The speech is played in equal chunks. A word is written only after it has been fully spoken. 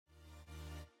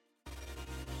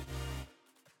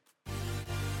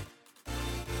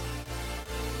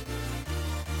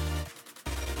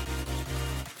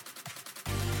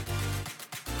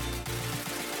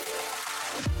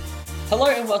Hello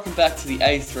and welcome back to the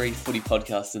A3 Footy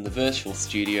Podcast in the virtual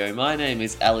studio. My name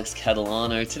is Alex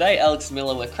Catalano. Today, Alex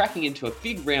Miller, we're cracking into a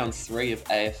big round 3 of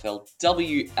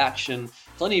AFLW action.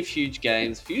 Plenty of huge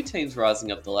games, few teams rising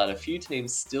up the ladder, few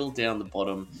teams still down the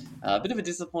bottom. A bit of a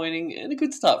disappointing and a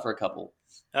good start for a couple.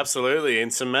 Absolutely,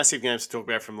 and some massive games to talk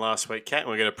about from last week, Kat. And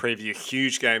we're going to preview a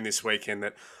huge game this weekend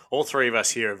that all three of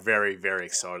us here are very, very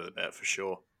excited about for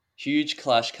sure. Huge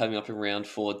clash coming up in round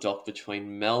 4, Doc,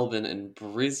 between Melbourne and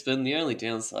Brisbane. The only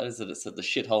downside is that it's at the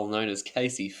shithole known as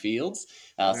Casey Fields.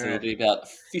 So there'll be about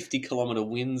 50-kilometre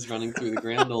winds running through the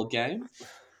ground all game.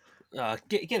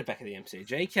 Get it back at the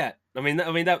MCG, Cat. I mean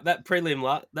that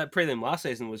prelim last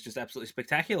season was just absolutely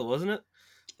spectacular, wasn't it?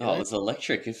 It was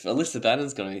electric. If Alyssa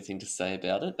Bannon's got anything to say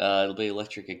about it, it'll be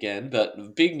electric again.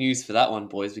 But big news for that one,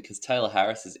 boys, because Taylor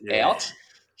Harris is out.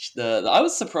 I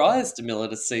was surprised, Miller,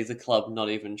 to see the club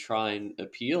not even try and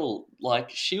appeal.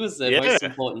 Like, she was their most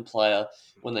important player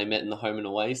when they met in the home and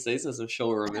away season, as I'm sure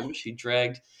we remember. She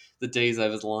dragged the D's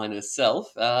over the line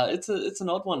herself. It's an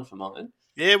odd one for mine.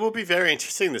 Yeah, it will be very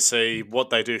interesting to see what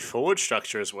they do forward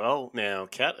structure as well now,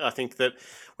 Kat. I think that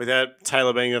without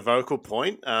Taylor being a vocal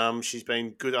point, she's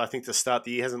been good. I think to start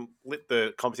the year hasn't lit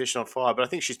the competition on fire, but I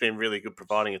think she's been really good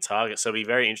providing a target. So it'll be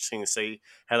very interesting to see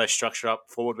how they structure up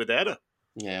forward without her.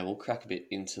 Yeah, we'll crack a bit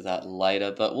into that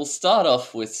later, but we'll start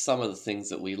off with some of the things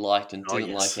that we liked and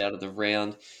didn't like out of the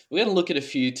round. We're going to look at a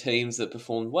few teams that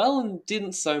performed well and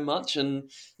didn't so much,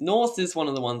 and North is one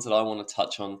of the ones that I want to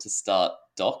touch on to start,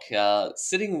 Doc.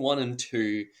 Sitting 1 and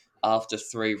 2 after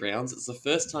 3 rounds, it's the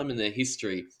first time in their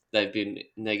history they've been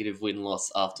negative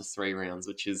win-loss after 3 rounds,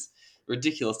 which is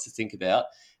ridiculous to think about.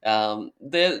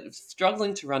 They're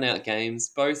struggling to run out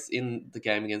games, both in the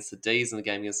game against the D's and the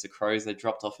game against the Crows. They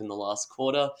dropped off in the last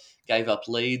quarter, gave up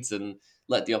leads and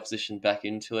let the opposition back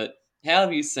into it. How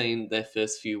have you seen their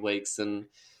first few weeks, and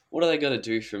what are they going to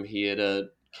do from here to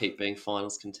keep being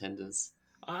finals contenders?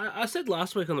 I said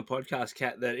last week on the podcast,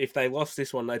 Kat, that if they lost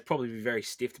this one, they'd probably be very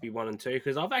stiff to be 1 and 2,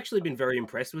 because I've actually been very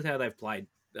impressed with how they've played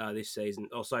this season,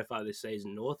 or so far this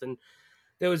season, North, and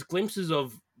there was glimpses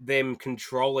of them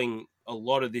controlling a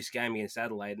lot of this game against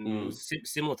Adelaide, and it was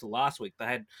similar to last week.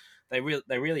 They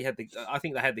really had I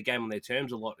think they had the game on their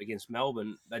terms a lot against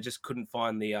Melbourne. They just couldn't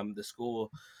find the score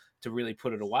to really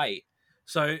put it away.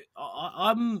 So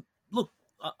I'm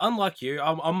unlike you,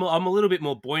 I'm a little bit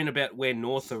more buoyant about where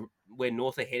North are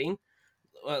heading.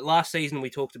 Last season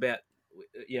we talked about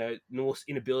North's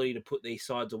inability to put these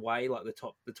sides away, like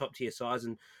the top tier sides,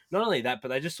 and not only that, but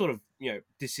they just sort of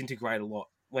disintegrate a lot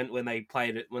when they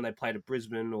played at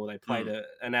Brisbane, or they played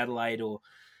an Adelaide, or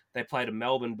they played a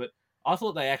Melbourne. But I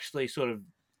thought they actually sort of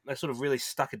really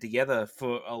stuck it together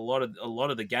for a lot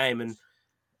of the game, and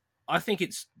I think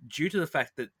it's due to the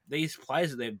fact that these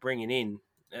players that they're bringing in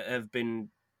have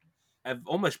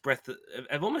almost brought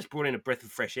in a breath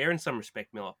of fresh air in some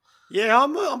respect, Miller. Yeah,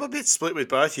 I'm a bit split with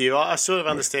both of you. I sort of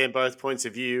understand both points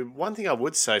of view. One thing I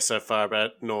would say so far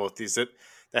about North is that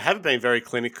they haven't been very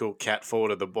clinical cat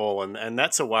forward of the ball, and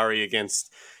that's a worry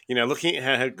against, looking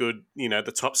at how good,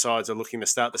 the top sides are looking to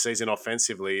start the season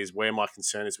offensively is where my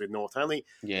concern is with North. Only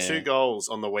 2 goals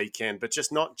on the weekend, but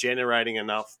just not generating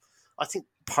enough, I think,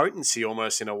 potency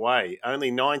almost in a way.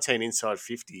 Only 19 inside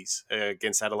 50s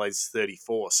against Adelaide's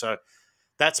 34. So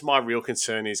that's my real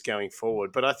concern is going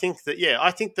forward. But I think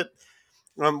that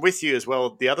I'm with you as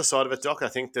well. The other side of it, Doc, I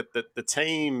think that the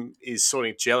team is sort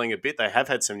of gelling a bit. They have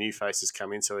had some new faces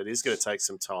come in, so it is going to take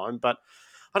some time. But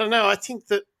I don't know. I think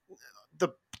that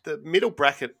the middle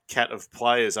bracket cat of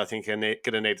players, I think, are going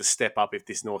to need to step up if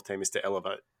this North team is to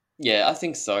elevate. Yeah, I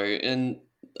think so. And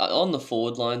on the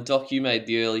forward line, Doc, you made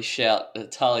the early shout.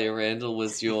 Talia Randall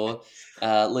was your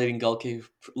leading goal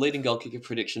kicker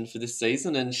prediction for this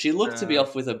season, and she looked to be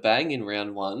off with a bang in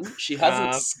round 1. She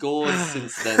hasn't scored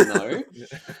since then,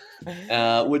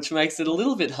 though, which makes it a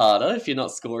little bit harder if you're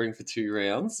not scoring for 2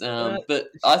 rounds. But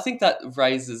I think that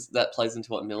plays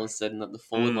into what Miller said, and that the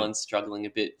forward line's struggling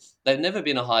a bit. They've never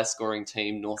been a high-scoring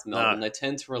team, North Melbourne. No. They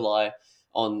tend to rely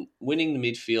on winning the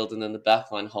midfield and then the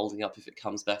back line holding up if it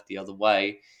comes back the other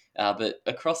way. But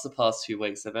across the past 2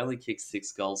 weeks, they've only kicked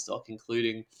 6 goals, Doc,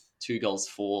 including 2 goals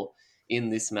for in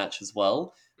this match as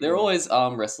well. There are always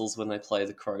arm wrestles when they play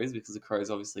the Crows, because the Crows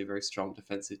are obviously a very strong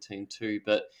defensive team too.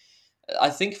 But I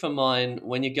think for mine,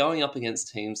 when you're going up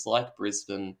against teams like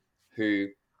Brisbane, who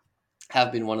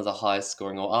have been one of the highest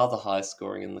scoring or are the highest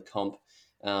scoring in the comp,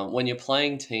 when you're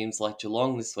playing teams like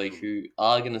Geelong this week who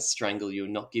are going to strangle you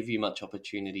and not give you much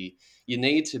opportunity, you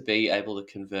need to be able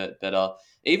to convert better.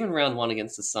 Even round 1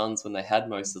 against the Suns, when they had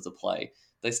most of the play,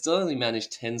 they still only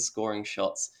managed 10 scoring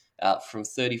shots from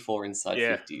 34 inside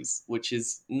 50s, which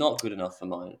is not good enough for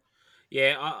mine.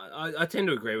 Yeah, I tend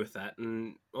to agree with that.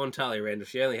 And on Talia Randall,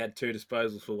 she only had 2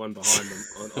 disposals for one behind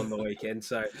them on the weekend.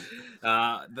 So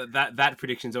that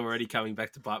prediction's already coming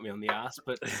back to bite me on the ass.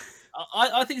 But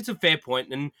I think it's a fair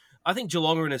point, and I think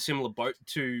Geelong are in a similar boat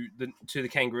to the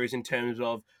Kangaroos in terms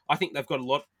of I think they've got a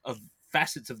lot of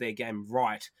facets of their game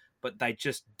right, but they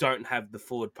just don't have the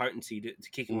forward potency to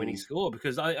kick a winning score.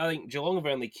 Because I think Geelong have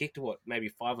only kicked maybe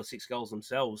 5 or 6 goals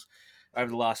themselves over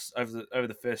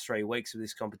the first 3 weeks of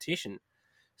this competition.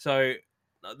 So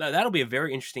that'll be a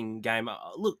very interesting game.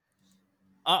 Look,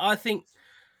 I think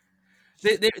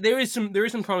there is some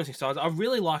promising signs. I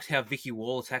really liked how Vicky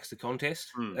Wall attacks the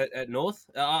contest at North.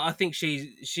 I think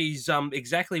she's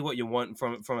exactly what you want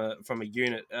from a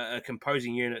unit, a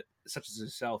composing unit such as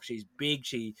herself. She's big.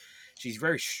 She's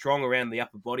very strong around the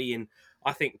upper body, and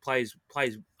I think plays.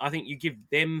 I think you give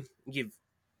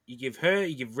her,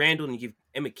 you give Randall, and you give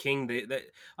Emma King.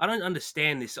 I don't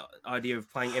understand this idea of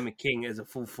playing Emma King as a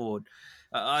full forward.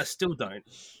 I still don't.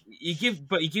 You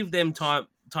give them time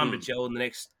to gel in the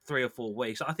next 3 or 4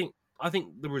 weeks. I think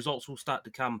the results will start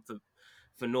to come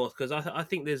for North because I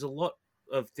think there's a lot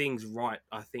of things right.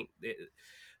 I think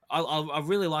I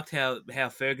really liked how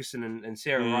Ferguson and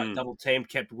Sarah Wright double teamed,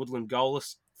 kept Woodland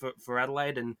goalless for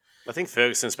Adelaide, and I think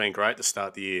Ferguson's been great to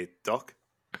start the year, Doc.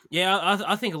 Yeah,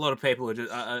 I think a lot of people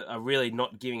are really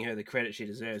not giving her the credit she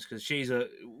deserves because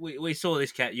we saw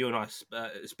this cat, you and I,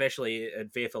 especially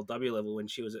at VFLW level when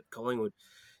she was at Collingwood.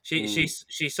 She's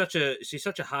such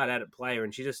a hard at it player,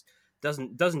 and she just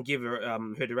doesn't give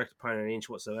her direct opponent an inch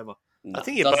whatsoever. No, I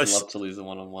think you doesn't both love to lose a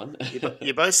 1-on-1.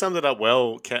 you both summed it up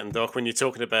well, Kat and Doc, when you're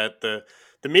talking about the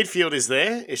midfield is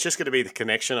there. It's just going to be the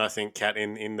connection, I think, Kat,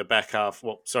 in the back half.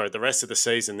 Well, sorry, the rest of the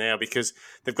season now because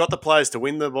they've got the players to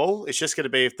win the ball. It's just going to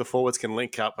be if the forwards can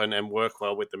link up and work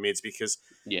well with the mids because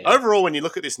overall, when you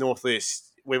look at this North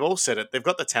list, we've all said it, they've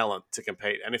got the talent to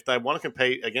compete. And if they want to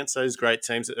compete against those great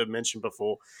teams that I've mentioned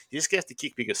before, you just have to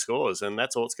kick bigger scores. And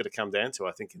that's all it's going to come down to,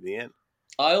 I think, in the end.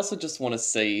 I also just want to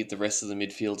see the rest of the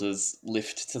midfielders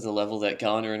lift to the level that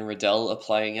Garner and Riddell are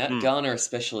playing at. Garner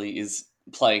especially is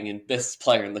playing in best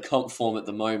player in the comp form at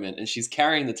the moment, and she's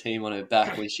carrying the team on her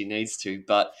back when she needs to.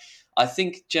 But I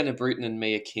think Jenna Bruton and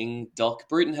Mia King, Doc,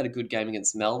 Bruton had a good game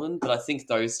against Melbourne, but I think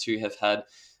those two have had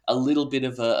a little bit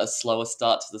of a slower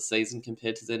start to the season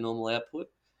compared to their normal output.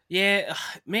 Yeah,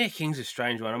 Mia King's a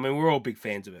strange one. I mean, we're all big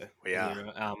fans of her. We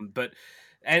are. But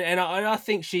I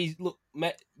think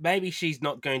maybe she's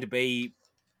not going to be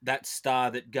that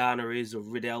star that Garner is or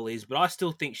Riddell is, but I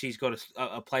still think she's got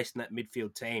a place in that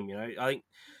midfield team. You know, I think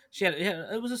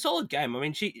it was a solid game. I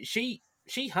mean, she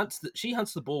hunts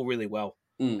the ball really well,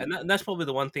 and that's probably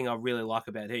the one thing I really like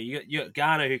about her. You got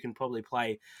Garner who can probably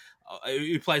play,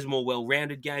 who plays a more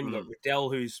well-rounded game. You got Riddell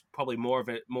who's probably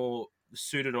more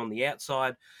suited on the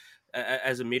outside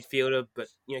as a midfielder, but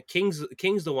you know,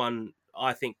 King's the one.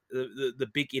 I think the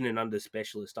big in and under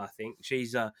specialist. I think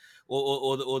she's or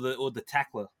the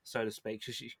tackler, so to speak.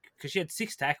 Because she had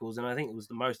 6 tackles, and I think it was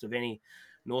the most of any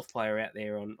North player out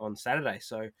there on Saturday.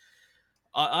 So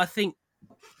I think,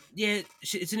 yeah,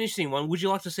 it's an interesting one. Would you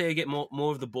like to see her get more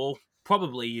of the ball?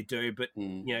 Probably you do, but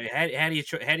you know, how do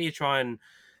you try and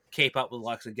keep up with the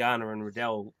likes of Garner and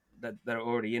Riddell that are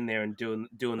already in there and doing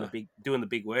the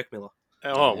big work, Miller?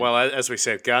 Oh, well, as we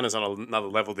said, Garner's on another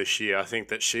level this year. I think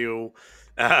that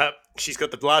she's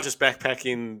got the largest backpack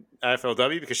in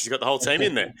AFLW because she's got the whole team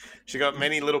in there. She's got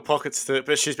many little pockets,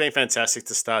 but she's been fantastic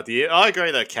to start the year. I agree,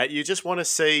 though, Kat. You just want to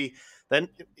see them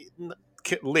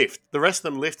lift. The rest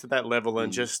of them lift to that level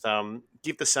and just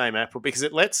give the same apple because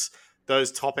it lets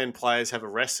those top-end players have a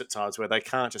rest at times where they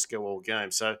can't just go all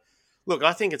game. So, look,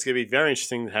 I think it's going to be very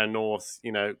interesting how North,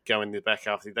 go in the back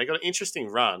half. They got an interesting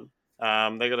run.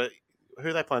 Who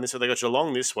are they playing this week? They got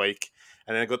Geelong this week,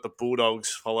 and then they got the Bulldogs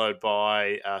followed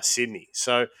by Sydney.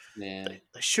 So they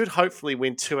should hopefully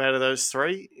win 2 out of those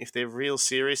 3 if they're real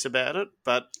serious about it.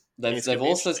 But they've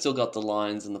also still got the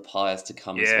Lions and the Pies to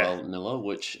come as well, Miller,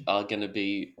 which are going to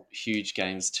be huge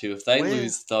games too. If they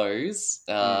lose those,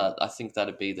 I think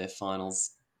that'd be their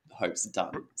finals hopes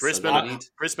done.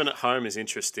 Brisbane at home is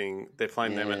interesting. They're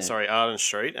playing them at Arden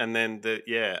Street, and then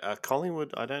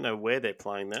Collingwood. I don't know where they're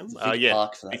playing them.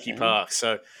 Vicky Park.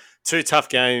 So 2 tough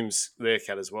games there,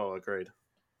 Kat, as well. Agreed.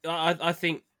 I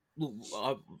think.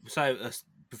 So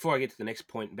before I get to the next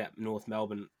point about North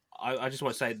Melbourne, I just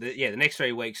want to say that the next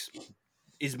 3 weeks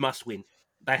is must win.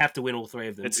 They have to win all 3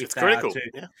 of them. It's critical.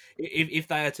 If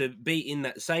they are to be in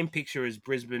that same picture as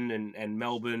Brisbane and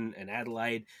Melbourne and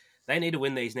Adelaide, they need to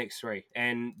win these next 3.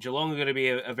 And Geelong are going to be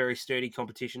a very sturdy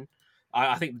competition.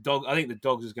 I think the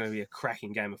Dogs is going to be a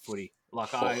cracking game of footy.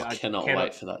 Like I cannot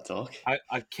wait for that, Doc.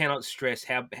 I cannot stress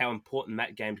how important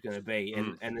that game's going to be,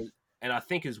 and I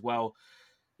think as well.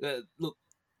 Look,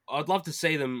 I'd love to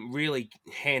see them really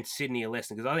hand Sydney a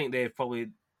lesson because I think they're probably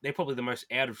the most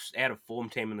out of form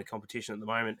team in the competition at the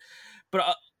moment.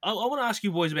 But I want to ask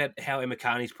you boys about how Emma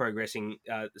Carney's progressing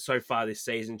so far this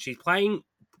season. She's playing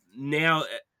now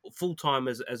full time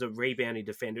as a rebounding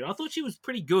defender. I thought she was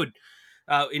pretty good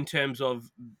in terms of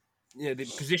the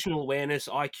positional awareness,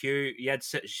 IQ. He had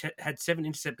 7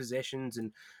 intercept possessions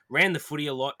and ran the footy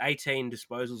a lot, 18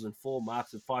 disposals and 4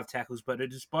 marks and 5 tackles, but her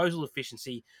disposal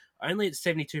efficiency only at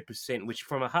 72%, which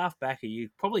from a half-backer you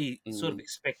probably sort of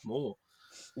expect more.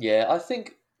 Yeah, I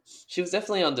think she was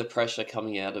definitely under pressure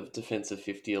coming out of defensive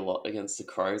 50 a lot against the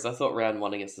Crows. I thought round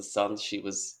 1 against the Suns, she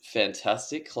was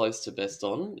fantastic, close to best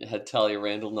on. Had Talia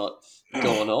Randall not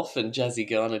gone off, and Jazzy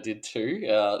Garner did too.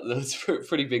 There was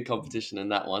pretty big competition in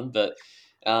that one, but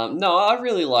no, I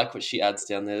really like what she adds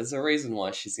down there. There's a reason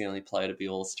why she's the only player to be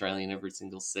All-Australian every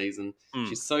single season.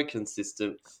 She's so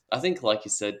consistent. I think, like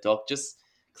you said, Doc, just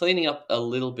cleaning up a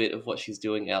little bit of what she's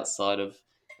doing outside of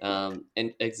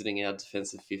and exiting our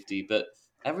defensive 50, but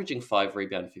averaging 5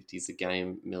 rebound 50s a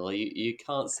game, Miller, you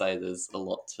can't say there's a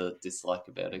lot to dislike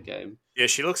about her game. Yeah,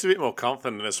 she looks a bit more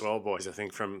confident as well, boys, I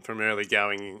think, from early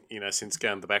going, since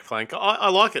going to the back flank. I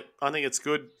like it. I think it's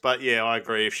good. But, yeah, I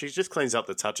agree. If she just cleans up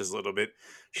the touches a little bit,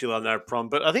 she'll have no problem.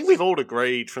 But I think we've all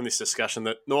agreed from this discussion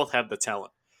that North have the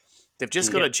talent. They've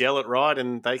just got to gel it right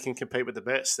and they can compete with the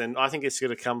best. And I think it's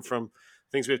going to come from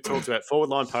things we've talked about, forward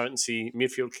line potency,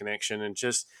 midfield connection, and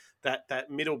just that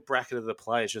middle bracket of the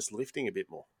players just lifting a bit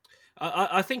more.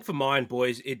 I think for mine,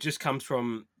 boys, it just comes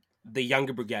from the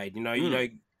younger brigade. You know,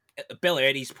 Bella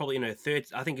Eddie's probably in her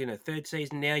third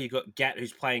season now. You've got Gat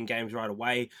who's playing games right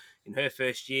away in her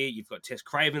first year. You've got Tess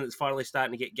Craven that's finally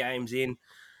starting to get games in.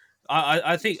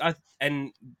 I think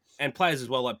and players as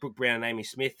well like Brooke Brown and Amy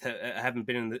Smith haven't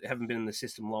been in the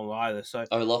system long either. So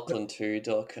O'Loughlin too,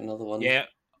 Doc, another one. Yeah,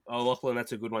 O'Loughlin,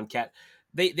 that's a good one, Kat.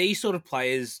 These sort of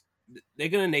players, they're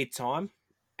going to need time.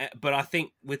 But I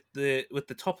think with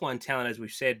the top line talent, as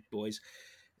we've said, boys,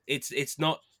 it's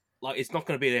not going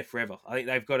to be there forever.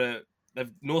 I think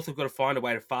North have got to find a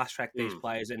way to fast track these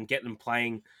players and get them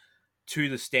playing to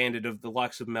the standard of the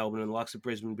likes of Melbourne and the likes of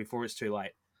Brisbane before it's too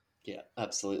late. Yeah,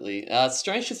 absolutely. It's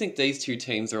strange to think these two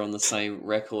teams are on the same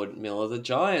record, Miller. The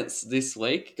Giants this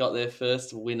week got their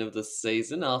first win of the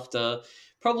season after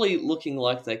probably looking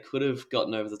like they could have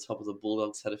gotten over the top of the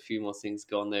Bulldogs, had a few more things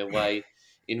gone their way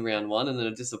in round 1, and then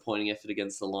a disappointing effort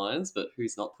against the Lions, but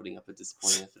who's not putting up a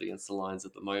disappointing effort against the Lions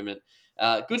at the moment?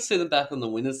 Good to see them back on the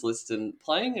winners list and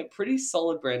playing a pretty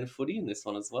solid brand of footy in this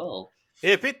one as well.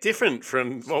 Yeah, a bit different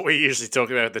from what we usually talk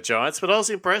about with the Giants, but I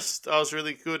was impressed. I was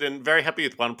really good and very happy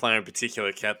with one player in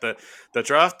particular, Kat, the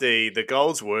draftee, the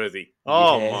Goldsworthy.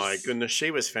 Oh, yes. My goodness, she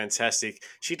was fantastic.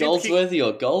 She did Goldsworthy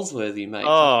or Goldsworthy, mate.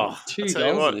 Oh, two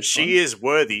goals. She is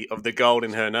worthy of the gold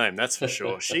in her name, that's for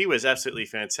sure. She was absolutely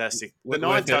fantastic. The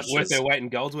 9 touches. Worth her weight in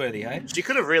Goldsworthy, eh? She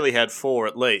could have really had 4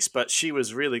 at least, but she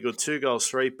was really good. 2 goals,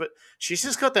 3. But she's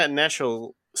just got that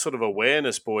natural sort of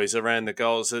awareness, boys, around the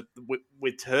goals that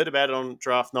we'd heard about it on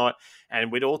draft night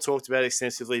and we'd all talked about it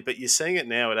extensively, but you're seeing it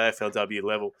now at AFLW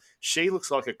level. She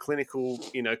looks like a clinical,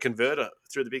 converter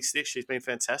through the big stick. She's been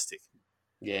fantastic.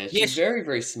 Yeah, she's very,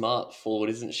 very smart forward,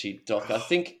 isn't she, Doc? I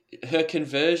think her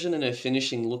conversion and her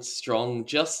finishing looks strong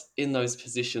just in those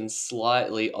positions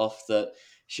slightly off that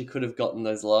she could have gotten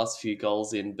those last few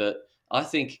goals in, but I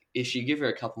think if you give her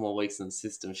a couple more weeks in the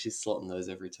system, she's slotting those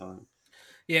every time.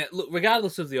 Yeah, look,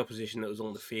 regardless of the opposition that was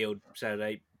on the field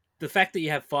Saturday, the fact that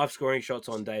you have 5 scoring shots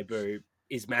on debut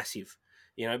is massive.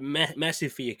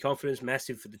 Massive for your confidence,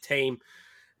 massive for the team,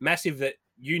 massive that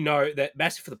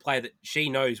massive for the player that she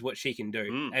knows what she can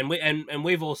do. And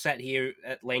we've all sat here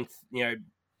at length,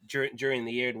 during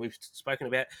the year, and we've spoken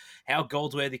about how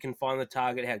Goldsworthy can find the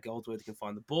target, how Goldsworthy can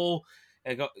find the ball,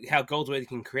 how Goldsworthy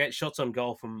can create shots on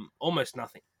goal from almost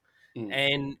nothing.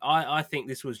 And I think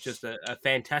this was just a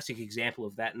fantastic example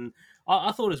of that. And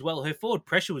I thought as well, her forward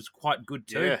pressure was quite good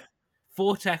too. Yeah.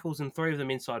 4 tackles and 3 of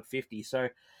them inside 50. So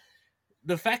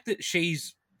the fact that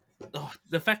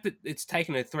it's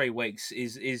taken her 3 weeks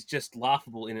is just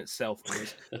laughable in itself.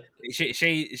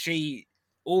 She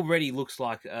already looks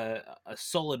like a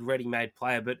solid, ready-made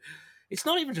player, but it's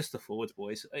not even just the forwards,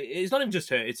 boys. It's not even just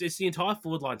her. It's the entire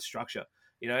forward line structure.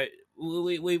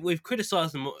 We've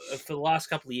criticised them for the last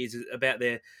couple of years about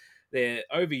their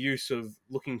overuse of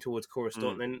looking towards Cora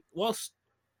Staunton. And whilst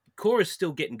Cora's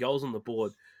still getting goals on the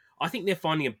board, I think they're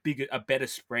finding a better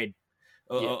spread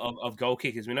of goal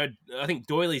kickers. We know, I think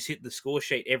Doyley's hit the score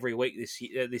sheet every week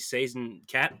this season,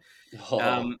 Cat.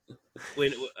 Oh.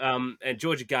 And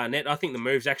Georgia Garnett, I think the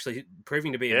move's actually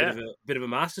proving to be a bit of a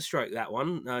masterstroke. That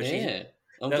one,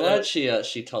 I'm glad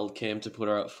she told Cam to put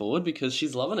her up forward because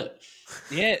she's loving it.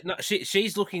 Yeah, no,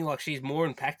 she's looking like she's more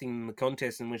impacting the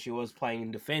contest than when she was playing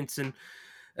in defence, and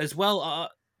as well,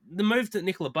 the move to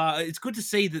Nicola Barr. It's good to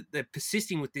see that they're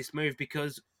persisting with this move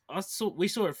because we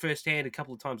saw it firsthand a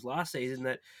couple of times last season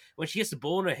that when she gets the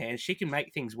ball in her hands, she can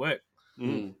make things work.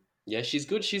 Yeah, she's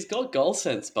good. She's got goal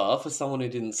sense, Bar, for someone who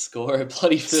didn't score her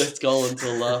bloody first goal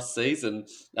until last season.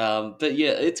 But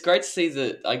yeah, it's great to see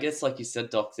that, I guess, like you said,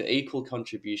 Doc, the equal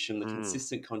contribution, the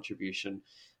consistent contribution.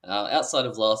 Outside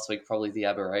of last week, probably the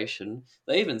aberration.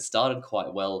 They even started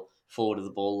quite well forward of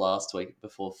the ball last week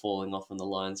before falling off when the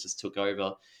Lions just took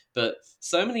over. But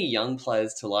so many young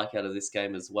players to like out of this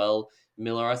game as well.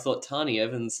 Miller, I thought Tani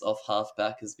Evans off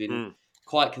half-back has been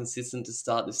quite consistent to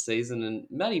start this season, and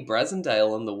Maddie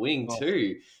Brasendale on the wing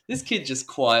too. This kid just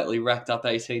quietly racked up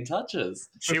 18 touches.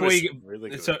 She was really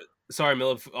good. Sorry,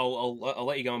 Miller, I'll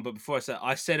let you go on, but before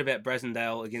I said about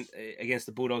Brasendale against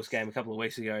the Bulldogs game a couple of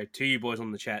weeks ago to you boys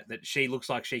on the chat that she looks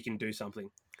like she can do something.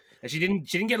 And she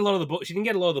didn't get a lot of the ball. She didn't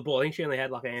get a lot of the ball. I think she only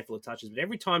had like a handful of touches, but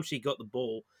every time she got the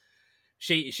ball,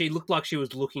 she looked like she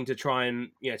was looking to try and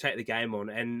take the game on,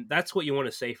 and that's what you want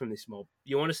to see from this mob.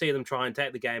 You want to see them try and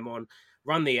take the game on,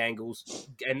 run the angles,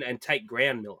 and take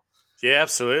ground, Miller. Yeah,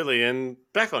 absolutely. And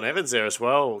back on Evans there as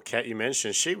well, Kat, you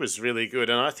mentioned, she was really good.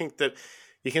 And I think that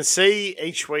you can see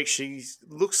each week she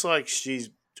looks like she's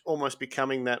almost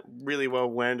becoming that really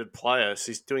well-rounded player.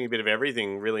 She's doing a bit of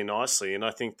everything really nicely. And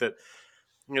I think that,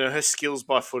 her skills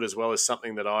by foot as well is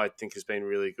something that I think has been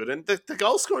really good. And the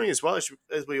goal scoring as well,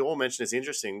 as we all mentioned, is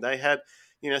interesting. They had,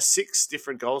 6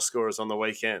 different goal scorers on the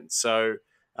weekend. So,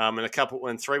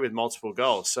 and 3 with multiple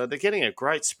goals. So they're getting a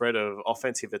great spread of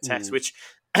offensive attacks, which,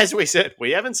 as we said,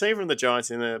 we haven't seen from the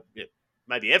Giants in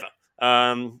maybe ever.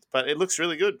 But it looks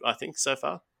really good, I think, so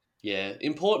far. Yeah,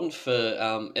 important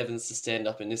for Evans to stand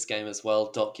up in this game as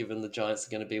well, Doc, given the Giants are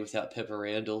going to be without Pepper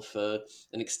Randall for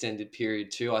an extended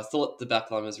period too. I thought the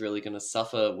backline was really going to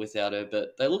suffer without her,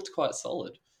 but they looked quite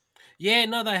solid. Yeah,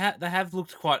 no, they have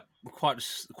looked quite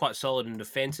solid in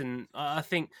defence, and I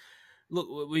think,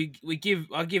 look,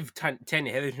 I give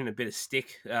Tanya Heatherton a bit of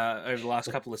stick over the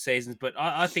last couple of seasons, but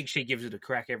I think she gives it a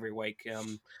crack every week.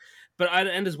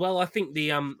 And as well, I think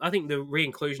the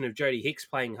re-inclusion of Jodie Hicks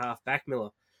playing half back, Miller.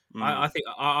 I think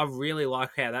I really like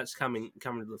how that's coming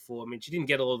to the fore. I mean, she didn't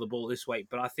get a lot of the ball this week,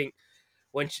 but I think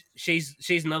when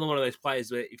she's another one of those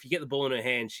players where if you get the ball in her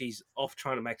hand, she's off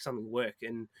trying to make something work,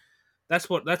 and that's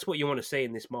what you want to see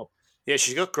in this mob. Yeah,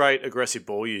 she's got great aggressive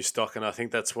ball use, Doc, and I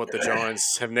think that's what the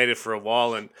Giants have needed for a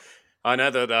while. And I know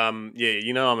that, I'm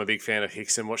a big fan of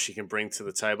Hicks and what she can bring to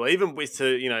the table. Even with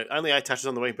her, only 8 touches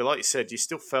on the week, but like you said, you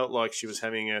still felt like she was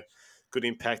having a good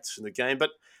impact in the game. But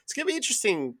it's going to be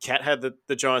interesting, Kat, how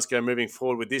the Giants go moving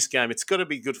forward with this game. It's got to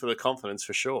be good for the confidence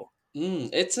for sure.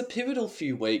 It's a pivotal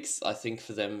few weeks, I think,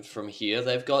 for them from here.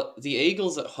 They've got the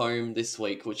Eagles at home this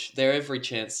week, which they're every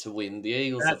chance to win. The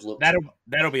Eagles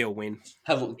that'll be a win.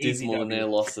 Have looked dismal in their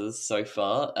losses so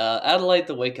far. Adelaide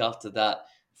the week after that,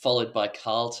 followed by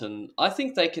Carlton. I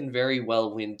think they can very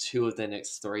well win 2 of their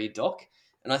next 3, Doc.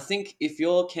 And I think if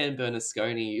you're Cam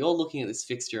Bernasconi, you're looking at this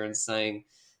fixture and saying,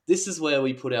 this is where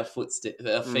we put our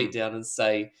feet down and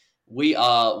say, we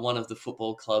are one of the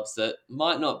football clubs that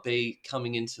might not be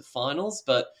coming into finals,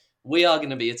 but we are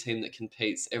going to be a team that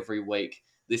competes every week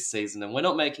this season, and we're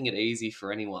not making it easy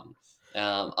for anyone.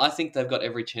 I think they've got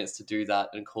every chance to do that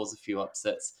and cause a few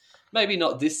upsets. Maybe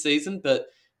not this season, but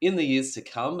in the years to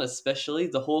come, especially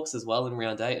the Hawks as well in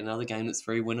round 8, another game that's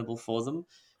very winnable for them.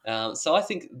 So I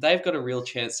think they've got a real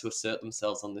chance to assert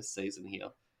themselves on this season here.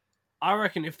 I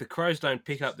reckon if the Crows don't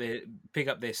pick up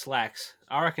their slacks,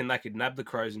 I reckon they could nab the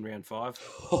Crows in round 5.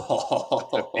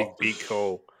 A big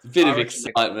call. Bit of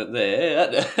excitement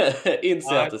there in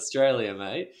South Australia,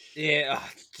 mate. Yeah.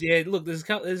 Look, there's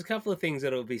a couple of things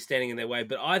that'll be standing in their way,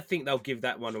 but I think they'll give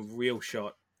that one a real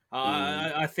shot.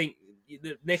 I think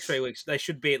the next 3 weeks they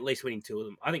should be at least winning 2 of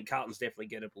them. I think Carlton's definitely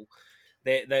gettable.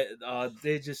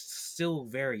 They're just still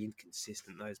very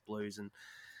inconsistent, those Blues,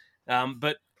 and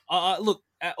but. Look,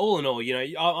 all in all,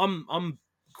 I'm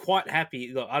quite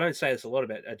happy. Look, I don't say this a lot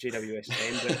about a GWS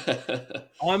team, but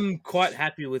I'm quite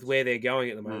happy with where they're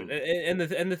going at the moment.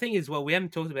 And the thing is, well, we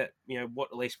haven't talked about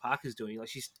what Elise Parker's doing. Like,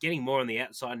 she's getting more on the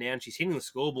outside now, and she's hitting the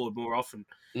scoreboard more often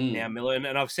now, Miller.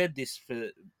 And I've said this for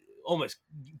almost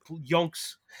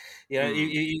yonks.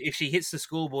 If she hits the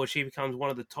scoreboard, she becomes one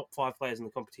of the top 5 players in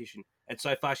the competition. And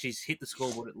so far, she's hit the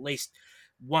scoreboard at least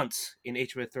once in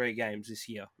each of her 3 games this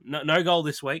year. No goal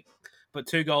this week, but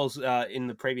 2 goals in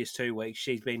the previous 2 weeks.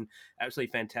 She's been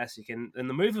absolutely fantastic. And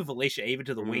the move of Alicia Eva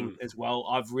to the wing as well,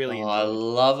 I've really I enjoyed.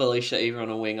 love Alicia Eva on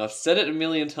a wing. I've said it a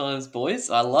million times, boys.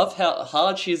 I love how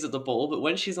hard she is at the ball, but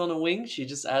when she's on a wing, she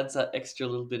just adds that extra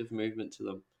little bit of movement to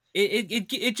them.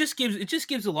 It just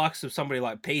gives the likes of somebody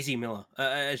like Peasy Miller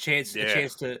a chance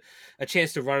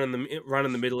to run in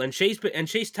the middle, and she's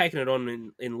taken it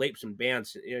on in leaps and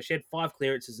bounds. She had 5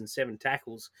 clearances and 7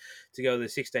 tackles to go to the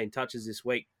 16 touches this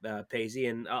week, Peasy,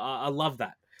 and I love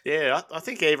that. Yeah, I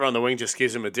think Eva on the wing just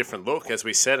gives him a different look, as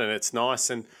we said, and it's nice.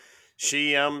 And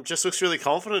she just looks really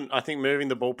confident. I think moving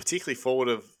the ball, particularly forward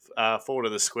of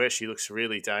the square, she looks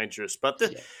really dangerous. But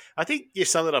I think you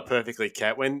summed it up perfectly,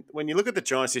 Kat. When you look at the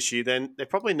Giants this year, then they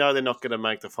probably know they're not going to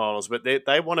make the finals, but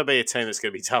they want to be a team that's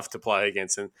going to be tough to play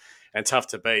against and tough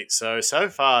to beat. So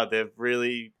far, they've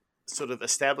really sort of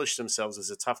established themselves as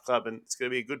a tough club, and it's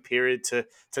going to be a good period to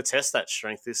test that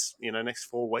strength this next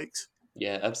 4 weeks.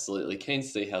 Yeah, absolutely. Keen to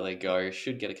see how they go.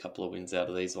 Should get a couple of wins out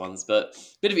of these ones. But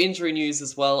bit of injury news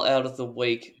as well out of the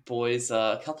week, boys.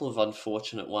 A couple of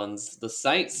unfortunate ones. The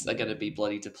Saints are going to be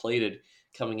bloody depleted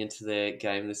coming into their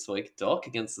game this week, Doc,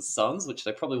 against the Suns, which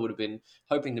they probably would have been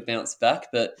hoping to bounce back.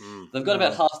 But they've got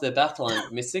about half their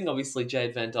backline missing. Obviously,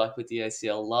 Jade Van Dyke with the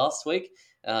ACL last week.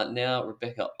 Now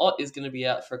Rebecca Ott is going to be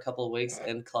out for a couple of weeks,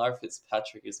 and Clara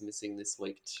Fitzpatrick is missing this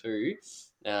week too.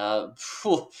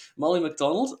 Molly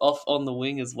McDonald off on the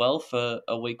wing as well for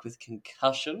a week with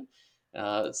concussion.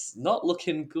 It's not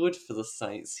looking good for the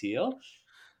Saints here.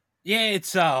 Yeah,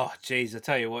 it's I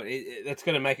tell you what, that's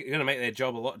going to make their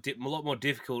job a lot more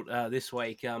difficult this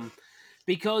week,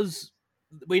 because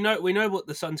we know what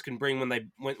the Suns can bring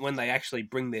when they actually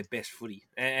bring their best footy,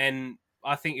 and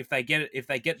I think if they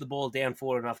get the ball down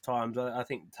forward enough times, I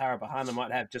think Tara Bahana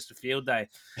might have just a field day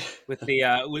with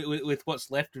the with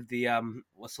what's left of the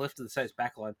Saints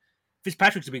backline.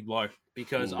 Fitzpatrick's a big blow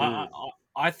because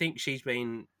I think she's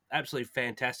been absolutely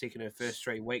fantastic in her first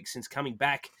 3 weeks since coming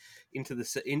back into the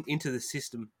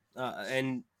system,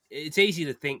 and it's easy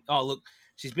to think, oh look,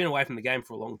 she's been away from the game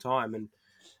for a long time, and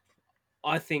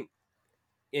I think.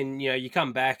 And you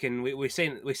come back, and we see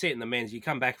it in the men's. You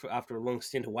come back after a long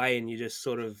stint away, and you just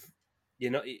sort of,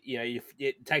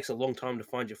 it takes a long time to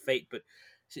find your feet. But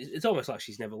it's almost like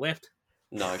she's never left.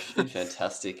 No, she's been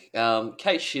fantastic.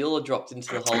 Kate Sheila dropped into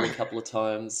the hole a couple of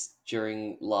times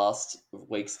during last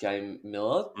week's game.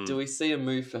 Miller, do we see a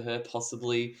move for her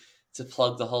possibly to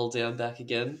plug the hole down back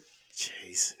again?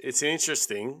 Jeez, it's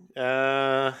interesting.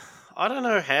 I don't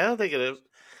know how they're gonna.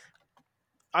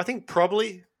 I think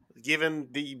probably. Given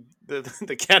the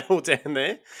cattle down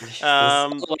there,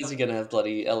 otherwise you're going to have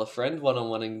bloody Ella Friend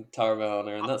one-on-one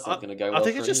Taravana, and that's not going to go well for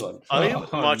anyone. I think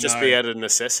it might just be out of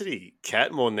necessity,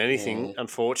 Kat, more than anything,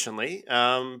 unfortunately.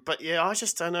 But yeah, I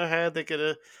just don't know how they're going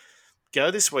to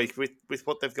go this week with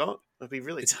what they've got. It'll be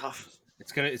really tough.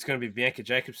 It's gonna be Bianca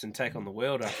Jacobson take on the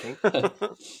world, I think.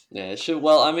 Yeah, sure.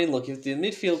 Well, I mean, look, if the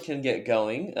midfield can get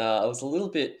going, I was a little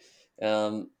bit.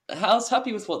 I was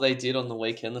happy with what they did on the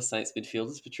weekend, the Saints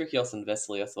midfielders. Patricios and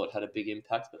Vesely, I thought, had a big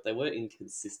impact, but they were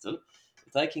inconsistent.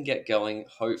 If they can get going,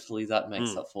 hopefully that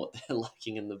makes up for what they're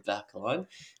lacking in the back line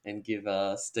and give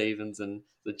Stevens and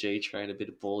the G-Train a bit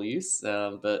of ball use.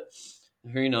 But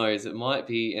who knows? It might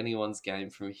be anyone's game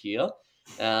from here.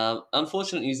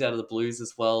 Unfortunate news out of the Blues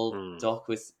as well, Doc,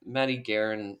 with Maddie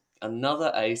Guerin,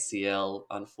 another ACL,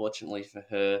 unfortunately for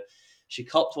her. She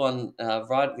copped one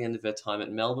right at the end of her time at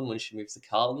Melbourne when she moved to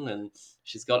Carlton, and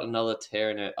she's got another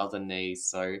tear in her other knee.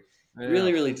 So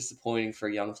really, really disappointing for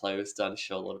a young player who's starting to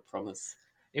show a lot of promise.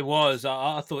 It was.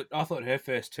 I thought her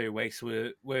first 2 weeks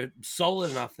were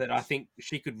solid enough that I think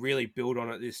she could really build on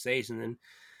it this season, and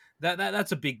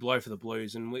that's a big blow for the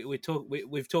Blues. And we've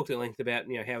talked at length about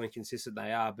how inconsistent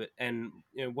they are, but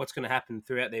what's going to happen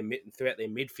throughout their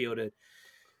midfield.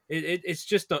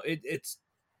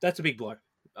 That's a big blow.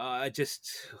 And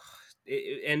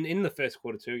in the first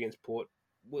quarter too against Port,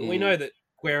 we know that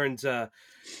Guerin's a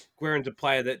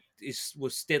player that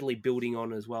was steadily building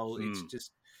on as well. It's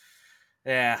just,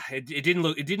 it didn't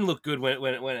look good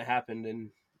when it happened,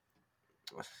 and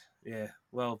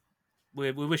well,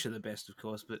 we wish her the best, of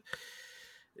course, but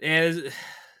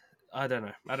I don't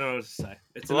know what to say.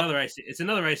 It's another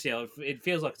ACL. It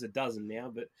feels like it's a dozen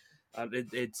now, but.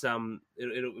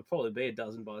 It'll probably be a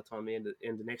dozen by the time the end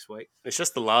of next week. It's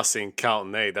just the last thing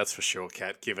Carlton need, that's for sure,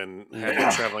 Kat, given how they're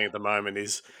travelling at the moment,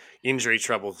 is injury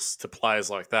troubles to players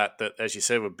like that, as you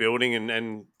said, we're building,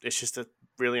 and it's just a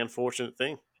really unfortunate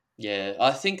thing. Yeah,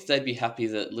 I think they'd be happy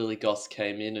that Lily Goss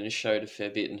came in and showed a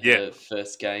fair bit in her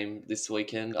first game this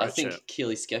weekend. I Great shout. think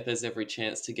Keely Skep has every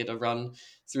chance to get a run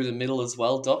through the middle as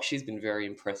well. Doc, she's been very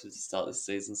impressive to start this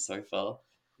season so far.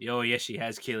 Oh yes, she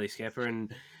has, Keely Skepper,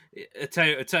 and I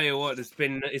tell you what, it's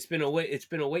been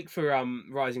a week for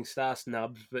Rising Star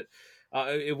snubs, but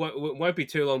it won't be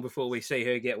too long before we see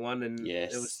her get one. And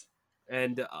Yes,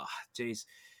 geez,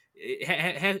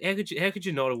 how could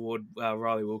you not award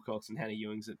Riley Wilcox and Hannah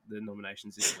Ewings at the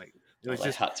nominations this week? It was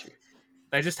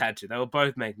they just had to. They were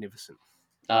both magnificent.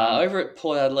 Over at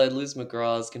Port Adelaide, Liz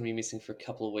McGrath is going to be missing for a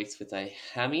couple of weeks with a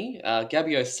hammy.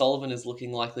 Gabby O'Sullivan is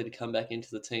looking likely to come back into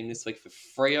the team this week for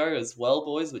Freo as well,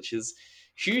 boys, which is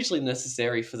hugely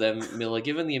necessary for them, Miller,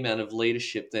 given the amount of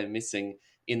leadership they're missing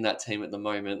in that team at the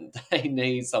moment. They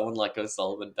need someone like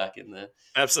O'Sullivan back in there.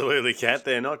 Absolutely, Kat.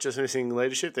 They're not just missing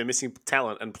leadership, they're missing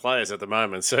talent and players at the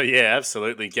moment. So, yeah,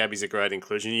 absolutely, Gabby's a great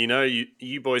inclusion. You know,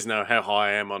 you boys know how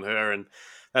high I am on her, and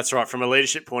that's right. From a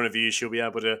leadership point of view, she'll be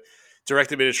able to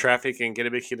direct a bit of traffic and get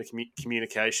a bit of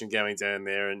communication going down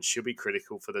there, and she'll be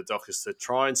critical for the Dockers to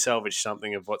try and salvage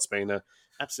something of what's been an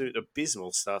absolute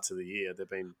abysmal start to the year. They've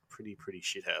been pretty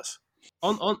shithouse.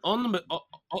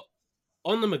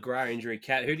 On the McGrath injury,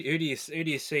 Kat, who do you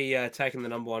see taking the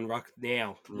number one ruck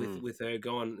now with her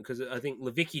gone? Because I think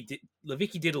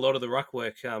Levicki did a lot of the ruck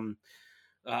work on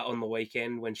the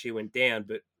weekend when she went down,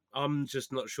 but I'm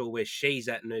just not sure where she's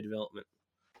at in her development.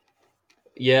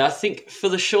 Yeah, I think for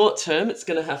the short term, it's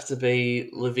going to have to be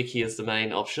Levicki as the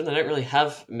main option. They don't really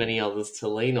have many others to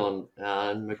lean on.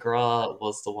 And McGrath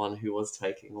was the one who was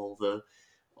taking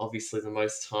obviously the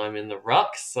most time in the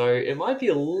ruck. So it might be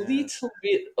a little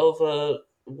bit of a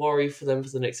worry for them for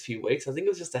the next few weeks. I think it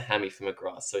was just a hammy for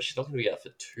McGrath, so she's not going to be out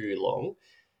for too long.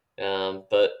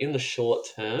 But in the short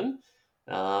term,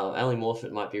 Ali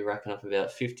Morfitt might be racking up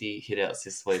about 50 hit-outs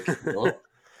this week.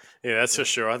 Yeah, that's for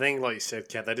sure. I think, like you said,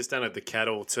 Kat, they just don't have the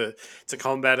cattle to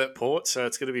combat at Port, so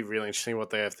it's going to be really interesting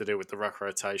what they have to do with the ruck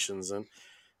rotations. And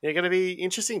they're going to be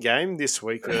interesting game this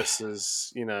week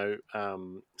versus,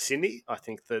 Sydney. I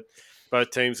think that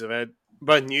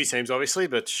both new teams, obviously,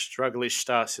 but strugglish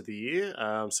starts of the year.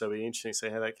 So it'll be interesting to see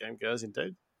how that game goes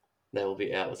indeed. They will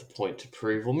be out with a point to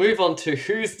prove. We'll move on to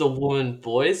Who's the Woman,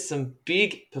 boys. Some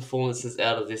big performances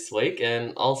out of this week,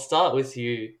 and I'll start with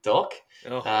you, Doc.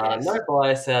 Yes. No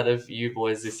bias out of you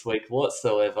boys this week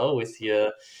whatsoever with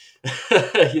your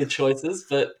your choices,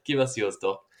 but give us yours,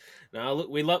 Doc. No, look,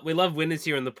 we love winners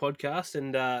here on the podcast,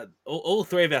 and all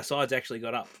three of our sides actually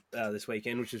got up this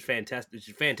weekend, which is fantastic. Which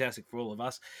is fantastic for all of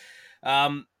us.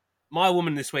 My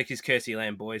woman this week is Kirsty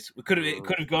Lamb, boys. We could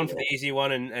have gone for the easy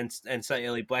one and say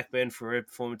Ellie Blackburn for her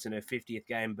performance in her 50th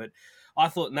game, but I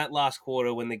thought in that last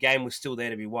quarter, when the game was still there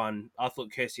to be won, I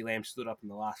thought Kirsty Lamb stood up in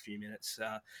the last few minutes.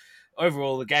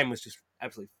 Overall, the game was just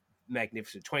absolutely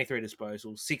magnificent. 23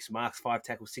 disposals, 6 marks, 5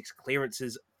 tackles, 6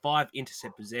 clearances, 5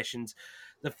 intercept possessions.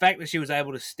 The fact that she was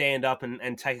able to stand up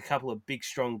and take a couple of big,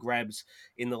 strong grabs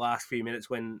in the last few minutes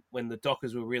when the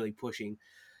Dockers were really pushing,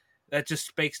 that just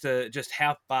speaks to just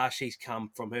how far she's come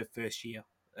from her first year.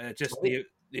 Just the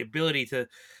ability to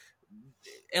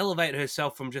elevate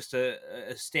herself from just a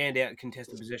standout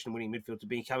contested possession winning midfield to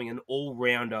becoming an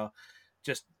all-rounder,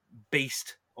 just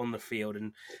beast on the field,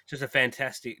 and just a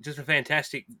fantastic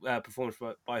performance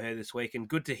by her this week. And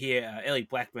good to hear Ellie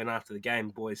Blackburn after the game,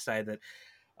 boys, say that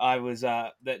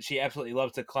that she absolutely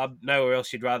loves the club. Nowhere else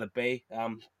she'd rather be.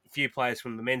 Few players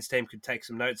from the men's team could take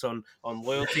some notes on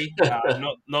loyalty.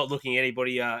 Not looking at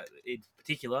anybody in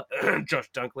particular,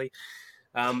 Josh Dunkley.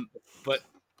 But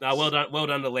well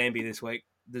done to Lambie this week.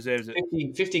 Deserves it.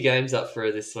 50 games up for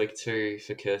her this week too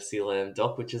for Kirsty Lamb,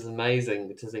 Doc, which is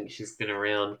amazing to think she's been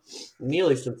around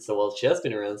nearly since she has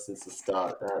been around since the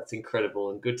start. It's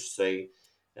incredible and good to see.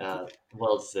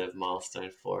 Well-deserved milestone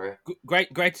for her.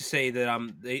 Great to see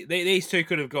that these two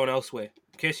could have gone elsewhere.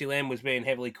 Kirsty Lamb was being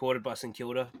heavily courted by St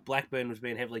Kilda. Blackburn was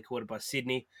being heavily courted by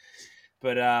Sydney.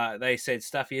 But they said,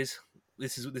 stuff is,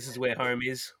 this is where home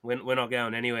is. We're not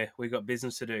going anywhere. We've got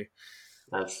business to do.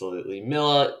 Absolutely.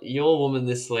 Miller, your woman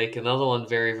this week, another one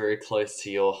very, very close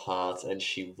to your heart, and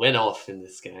she went off in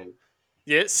this game.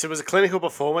 Yes, it was a clinical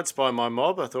performance by my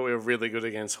mob. I thought we were really good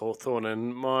against Hawthorn,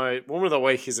 and my woman of the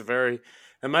week is a very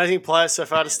amazing player so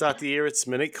far to start the year. It's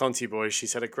Monique Conti, boys.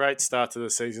 She's had a great start to the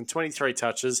season, 23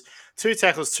 touches, 2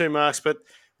 tackles, 2 marks, but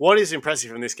what is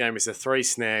impressive in this game is the 3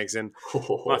 snags, and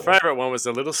my favourite one was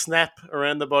the little snap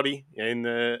around the body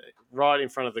right in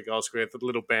front of the goal square, the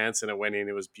little bounce, and it went in.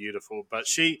 It was beautiful. But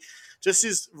she just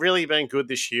has really been good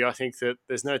this year. I think that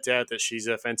there's no doubt that she's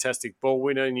a fantastic ball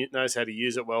winner and knows how to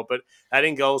use it well. But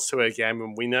adding goals to her game,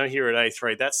 and we know here at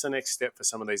A3, that's the next step for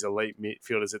some of these elite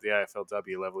midfielders at the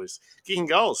AFLW level is kicking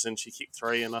goals. And she kicked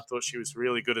 3, and I thought she was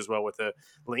really good as well with the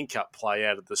link-up play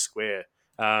out of the square.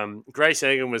 Grace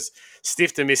Egan was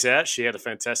stiff to miss out. She had a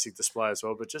fantastic display as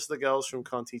well, but just the goals from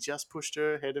Conti just pushed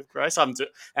her ahead of Grace. I'm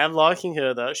liking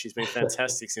her, though. She's been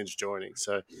fantastic since joining.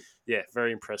 So, yeah,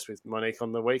 very impressed with Monique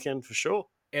on the weekend for sure.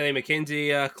 Ellie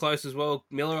McKenzie close as well.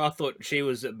 Miller, I thought she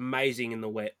was amazing in the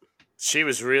wet. She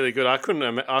was really good. I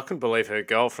couldn't believe her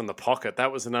goal from the pocket.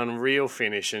 That was an unreal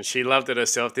finish, and she loved it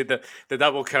herself. Did the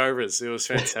double cobras. It was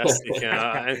fantastic.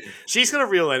 And she's got a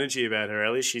real energy about her,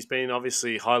 Ellie. She's been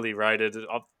obviously highly rated,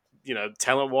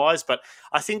 talent wise, but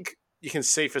I think you can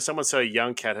see for someone so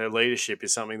young, Kat, her leadership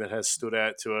is something that has stood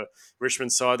out to a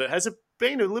Richmond side that has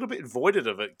been a little bit voided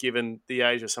of it, given the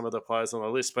age of some of the players on the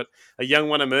list. But a young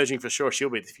one emerging for sure.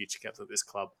 She'll be the future captain of this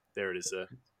club. There it is.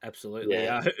 Absolutely.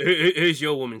 Yeah. Who's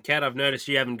your woman, Kat? I've noticed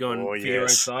you haven't gone for your own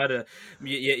side.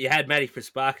 You had Maddie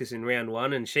Prasparkas in round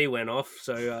 1, and she went off.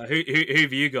 So who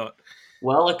have you got?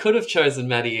 Well, I could have chosen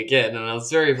Maddie again, and I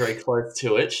was very, very close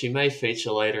to it. She may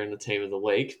feature later in the team of the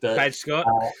week, but Paige Scott.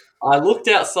 I looked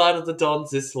outside of the Dons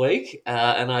this week,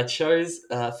 and I chose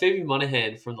Phoebe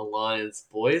Monahan from the Lions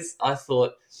boys. I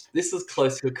thought this was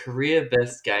close to a career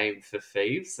best game for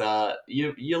Phoebes.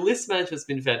 Your list management's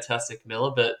been fantastic,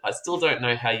 Miller, but I still don't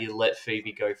know how you let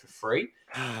Phoebe go for free.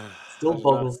 Still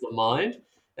boggles the mind.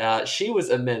 She was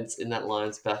immense in that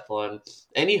Lions backline.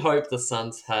 Any hope the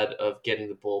Suns had of getting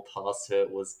the ball past her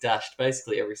was dashed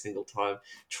basically every single time.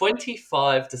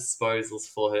 25 disposals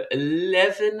for her,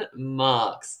 11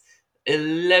 marks.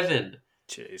 11.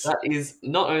 Jeez. That is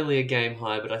not only a game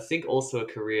high, but I think also a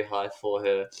career high for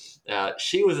her.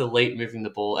 She was elite moving the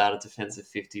ball out of defensive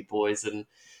 50, boys, and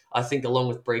I think along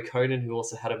with Brie Conan, who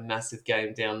also had a massive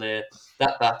game down there,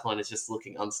 that backline is just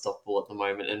looking unstoppable at the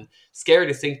moment. And scary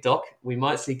to think, Doc, we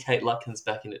might see Kate Lutkins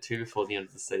back in it too before the end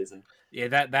of the season. Yeah,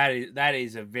 that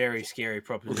is a very scary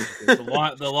proposition.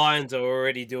 The Lions are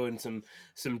already doing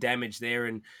some damage there,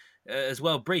 and as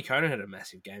well, Brie Conan had a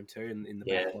massive game too in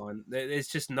the backline. There's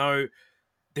just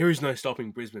there is no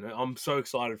stopping Brisbane. I'm so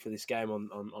excited for this game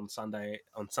on Sunday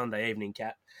evening,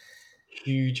 Kat.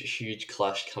 Huge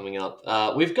clash coming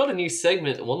up. We've got a new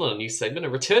segment, well, not a new segment, a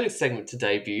returning segment to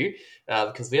debut,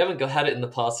 because we haven't had it in the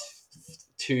past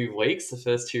 2 weeks, the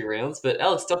first 2 rounds, but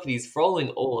Alex Doherty's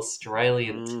Frolling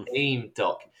All-Australian team,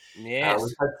 Doc. Yes.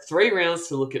 We've had 3 rounds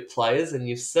to look at players, and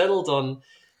you've settled on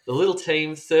the little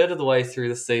team, third of the way through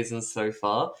the season so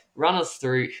far. Run us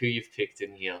through who you've picked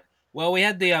in here. Well, we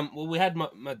had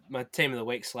my team of the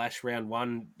week / round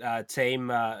 1 team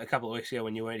a couple of weeks ago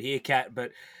when you weren't here, Kat,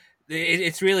 but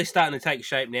it's really starting to take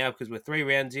shape now because we're 3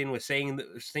 rounds in. We're seeing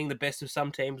the best of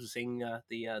some teams. We're seeing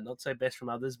the not so best from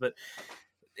others. But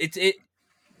the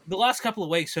last couple of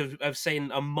weeks have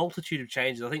seen a multitude of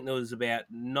changes. I think there was about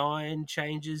 8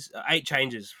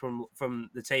 changes from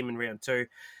the team in round 2.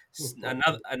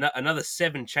 Another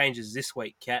 7 changes this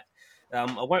week, Kat. I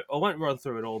won't run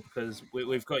through it all because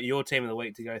we've got your team of the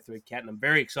week to go through, Kat, and I'm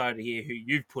very excited to hear who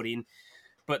you've put in.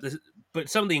 But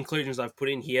some of the inclusions I've put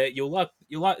in here, you'll like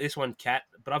this one, Kat.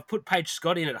 But I've put Paige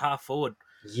Scott in at half forward.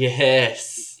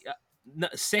 Yes.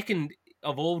 Second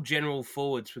of all general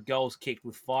forwards for goals kicked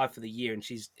with 5 for the year, and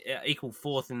she's equal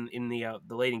 4th in the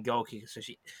leading goal kicker. So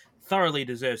she thoroughly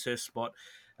deserves her spot.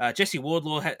 Jessie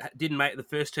Wardlaw didn't make it the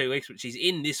first 2 weeks, but she's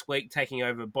in this week, taking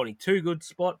over Bonnie Toogood's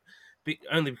spot.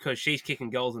 Only because she's kicking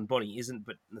goals and Bonnie isn't,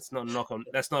 but that's not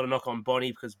a knock on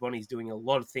Bonnie because Bonnie's doing a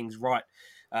lot of things right.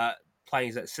 Playing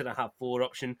as that centre half forward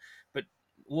option, but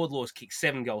Wardlaw's kicked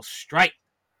 7 goals straight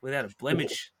without a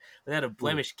blemish.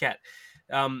 Kat.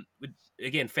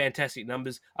 Again, fantastic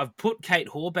numbers. I've put Kate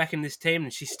Hoare back in this team,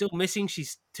 and she's still missing.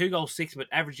 She's 2 goals 6, but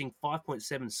averaging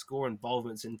 5.7 score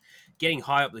involvements and getting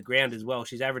high up the ground as well.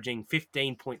 She's averaging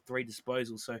 15.3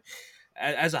 disposals. So,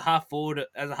 as a half forward,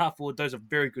 those are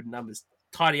very good numbers.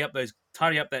 Tidy up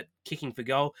that kicking for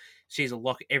goal. She's a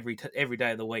lock every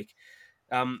day of the week.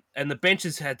 And the bench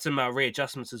has had some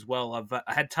readjustments as well.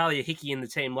 I had Talia Hickey in the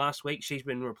team last week. She's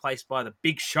been replaced by the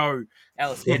big show,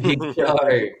 Alice Edwards,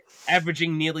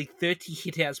 averaging nearly 30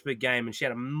 hitouts per game, and she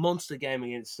had a monster game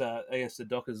against the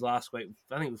Dockers last week.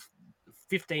 I think it was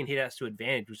 15 hitouts to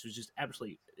advantage, which was just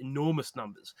absolutely enormous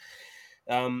numbers.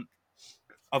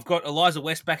 I've got Eliza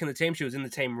West back in the team. She was in the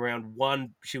team round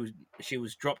 1. She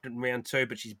was dropped in round 2,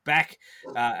 but she's back.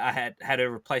 I had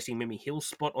her replacing Mimi Hill's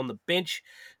spot on the bench,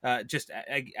 just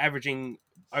averaging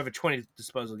over 20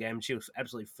 disposal games. She was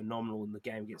absolutely phenomenal in the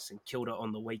game against St Kilda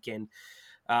on the weekend.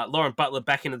 Lauren Butler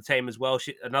back into the team as well.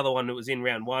 Another one that was in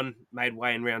round 1, made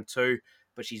way in round 2,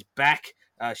 but she's back.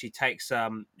 She takes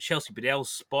Chelsea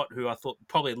Bedell's spot, who I thought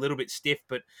probably a little bit stiff,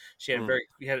 but she had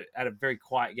a very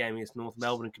quiet game against North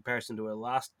Melbourne in comparison to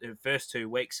her first 2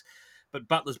 weeks. But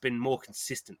Butler's been more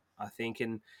consistent, I think,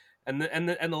 and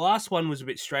the last one was a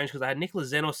bit strange because I had Nicola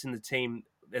Zenos in the team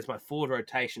as my forward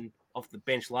rotation off the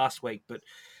bench last week, but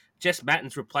Jess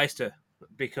Mattins replaced her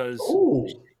because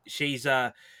she's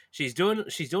doing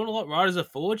a lot right as a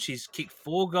forward. She's kicked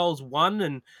 4 goals, 1,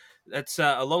 and that's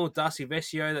along with Darcy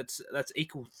Vescio. That's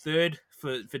equal third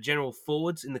for general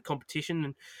forwards in the competition,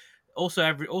 and also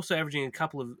averaging a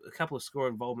couple of score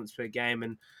involvements per game,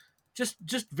 and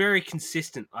just very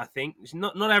consistent. I think she's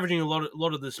not averaging a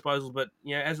lot of the disposals, but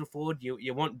as a forward,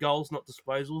 you want goals, not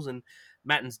disposals, and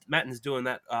Mattin's doing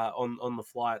that on the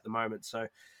fly at the moment. So,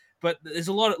 but there's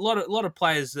a lot of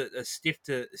players that are stiff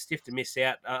to miss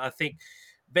out. I think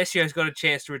Vescio's got a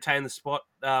chance to retain the spot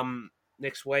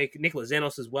next week. Nicola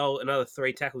Zenos as well, another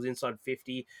 3 tackles inside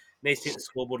 50, needs to hit the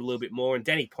scoreboard a little bit more, and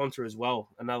Danny Ponter as well,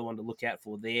 another one to look out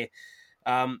for there.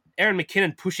 Erin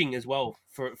McKinnon pushing as well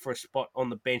for a spot on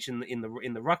the bench in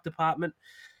the ruck department,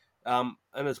 and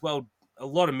as well a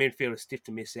lot of midfielders stiff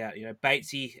to miss out.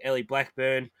 Batesy, Ellie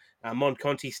Blackburn, Mon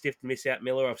Conti stiff to miss out.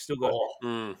 Miller. I've still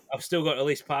got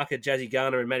Elise Parker, Jazzy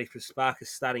Garner, and Maddie Sparkus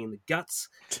starting in the guts,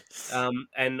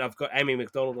 and I've got Amy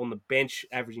McDonald on the bench,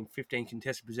 averaging 15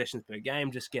 contested possessions per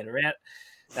game. Just get her out.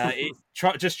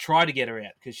 Try to get her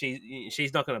out because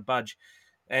she's not going to budge.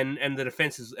 And the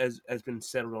defense has been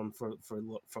settled on for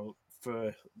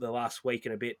the last week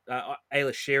and a bit. Ayla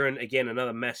Sheeran, again,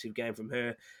 another massive game from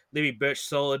her. Libby Birch,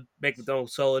 solid. Beck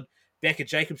McDonald, solid. Becca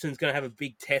Jacobson's going to have a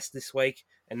big test this week,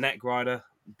 and Nat Grider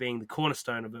being the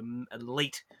cornerstone of an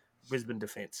elite Brisbane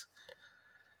defense.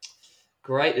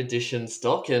 Great additions,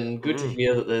 Doc, and good to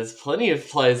hear that there's plenty of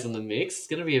players in the mix. It's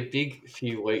going to be a big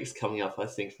few weeks coming up, I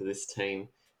think, for this team,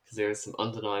 because there are some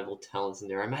undeniable talents in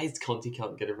there. I'm amazed Conti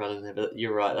can't get a run in there, but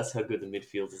you're right, that's how good the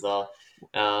midfielders are.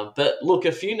 But look,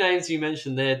 a few names you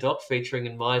mentioned there, Doc, featuring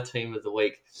in my team of the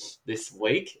week this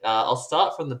week. I'll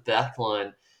start from the back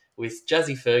line with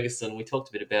Jazzy Ferguson. We talked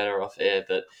a bit about her off air,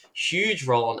 but huge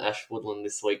role on Ash Woodland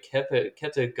this week. Kept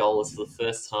her goalless for the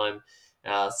first time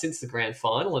since the grand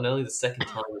final, and only the second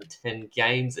time in 10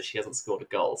 games that she hasn't scored a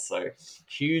goal. So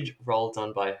huge role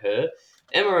done by her.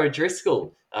 Emma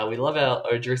O'Driscoll. We love our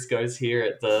O'Driscolls here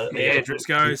at the... Yeah,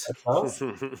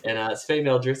 Driscolls. And it's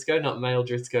female Driscoll, not male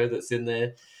Driscoll, that's in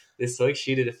there this week.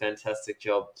 She did a fantastic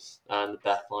job in the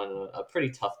back line. A pretty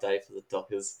tough day for the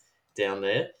Dockers down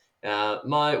there.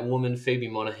 My woman, Phoebe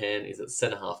Monaghan, is at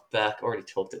centre-half back. Already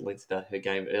talked at length about her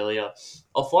game earlier.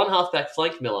 Off one half-back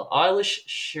flank, Miller, Eilish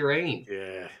Shireen.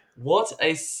 Yeah. What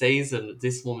a season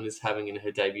this woman is having in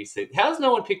her debut season. How has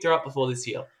no one picked her up before this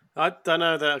year? I don't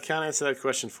know. I can't answer that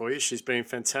question for you. She's been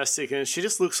fantastic, and she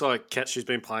just looks like Kat. She's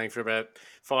been playing for about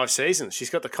 5 seasons. She's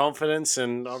got the confidence,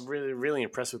 and I'm really, really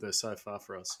impressed with her so far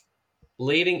for us.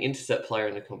 Leading intercept player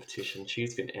in the competition.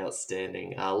 She's been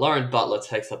outstanding. Lauren Butler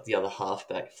takes up the other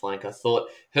halfback flank. I thought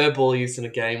her ball use in a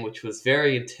game which was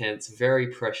very intense, very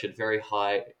pressured, very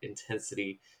high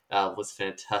intensity was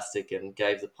fantastic and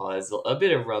gave the Pies a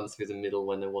bit of run through the middle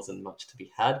when there wasn't much to be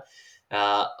had.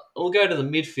 We'll go to the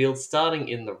midfield, starting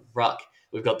in the ruck.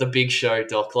 We've got the big show,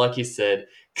 Doc, like you said.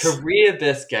 Career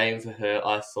best game for her,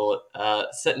 I thought.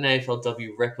 Set an AFLW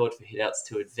record for hitouts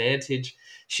to advantage.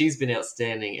 She's been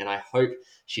outstanding, and I hope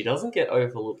she doesn't get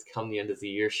overlooked come the end of the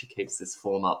year if she keeps this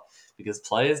form up, because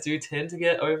players do tend to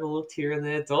get overlooked here and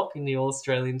there, Doc, in the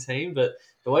All-Australian team, but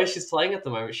the way she's playing at the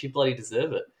moment, she bloody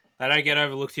deserve it. They don't get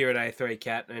overlooked here at A3,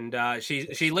 Kat, and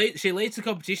she leads the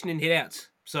competition in hitouts.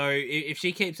 So if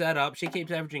she keeps that up, she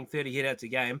keeps averaging 30 hitouts a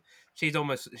game, she's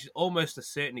almost a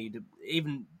certainty to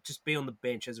even just be on the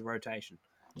bench as a rotation.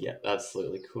 Yeah,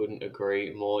 absolutely. Couldn't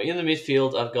agree more. In the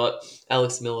midfield, I've got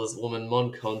Alex Miller's woman,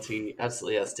 Mon Conti.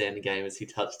 Absolutely outstanding game, as he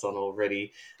touched on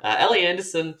already. Ellie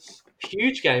Anderson,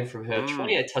 huge game from her.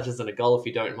 28 touches and a goal, if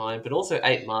you don't mind, but also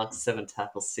 8 marks, 7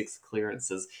 tackles, 6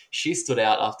 clearances. She stood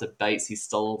out after Batesy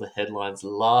stole all the headlines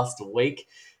last week.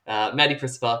 Maddie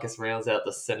Prasparkas rounds out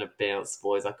the centre bounce,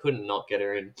 boys. I couldn't not get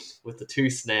her in with the 2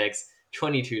 snags,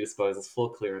 22 disposals,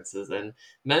 4 clearances, and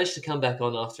managed to come back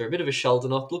on after a bit of a shoulder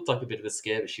knock. Looked like a bit of a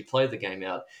scare, but she played the game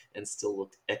out and still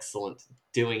looked excellent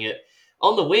doing it.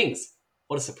 On the wings,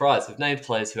 what a surprise. We've named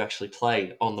players who actually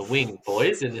play on the wing,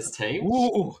 boys, in this team.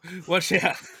 Ooh, watch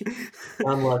out.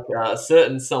 Unlike a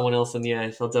certain someone else in the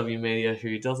AFLW media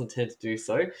who doesn't tend to do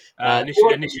so.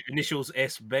 Initials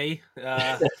SB.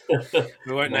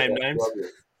 We won't name names.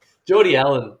 Geordie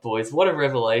Allen, boys, what a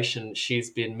revelation. She's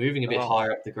been moving a bit Oh.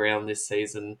 higher up the ground this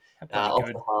season, off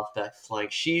Good. the halfback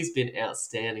flank. She's been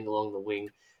outstanding along the wing,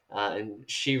 and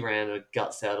she ran her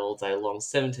guts out all day long.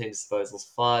 17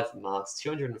 disposals, 5 marks,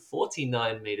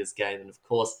 249 metres gained, and of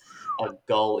course, a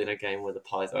goal in a game where the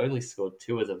Pies only scored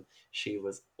 2 of them. She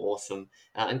was awesome.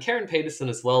 And Karen Peterson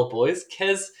as well, boys.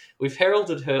 Kez, we've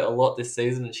heralded her a lot this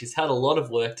season, and she's had a lot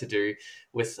of work to do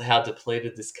with how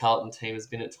depleted this Carlton team has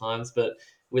been at times, but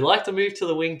we like to move to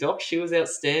the wing, Doc. She was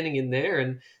outstanding in there,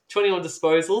 and 21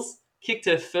 disposals, kicked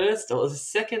her first, or the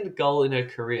second goal in her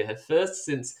career, her first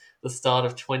since the start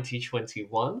of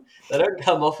 2021. They don't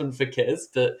come often for Kez,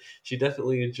 but she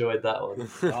definitely enjoyed that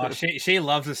one. She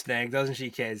loves a snag, doesn't she,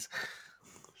 Kez?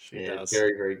 She does.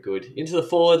 Very, very good. Into the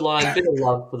forward line, bit of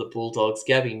love for the Bulldogs.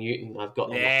 Gabby Newton, I've got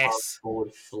on the half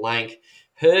forward flank.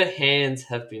 Her hands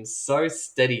have been so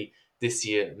steady this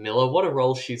year, Miller. What a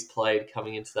role she's played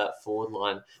coming into that forward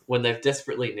line when they've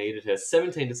desperately needed her.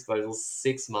 17 disposals,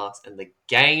 6 marks, and the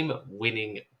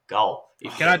game-winning goal.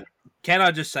 Can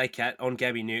I just say, Kat, on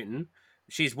Gabby Newton,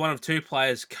 she's one of 2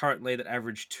 players currently that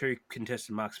average 2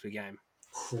 contested marks per game.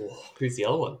 Who's the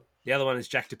other one? The other one is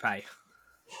Jack Dupay.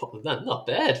 Not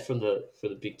bad for the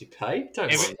big Dupay. Don't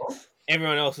mind that.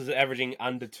 Everyone else is averaging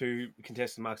under 2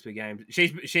 contested marks per game.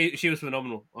 She was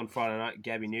phenomenal on Friday night,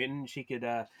 Gabby Newton. She could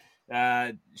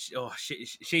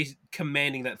she's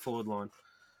commanding that forward line.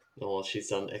 Oh, she's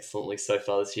done excellently so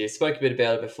far this year. Spoke a bit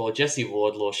about it before. Jessie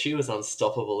Wardlaw, she was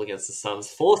unstoppable against the Suns.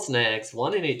 4 snags,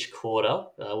 1 in each quarter,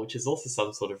 which is also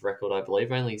some sort of record, I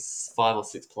believe. Only 5 or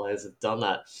 6 players have done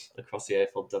that across the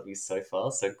AFLW so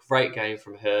far. So great game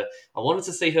from her. I wanted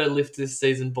to see her lift this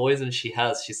season, boys, and she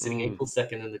has. She's sitting equal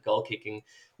second in the goal kicking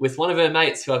with one of her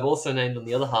mates, who I've also named on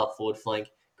the other half forward flank,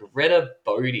 Greta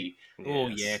Bodie. Oh,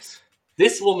 yes.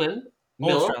 This woman,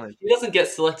 Miller, she doesn't get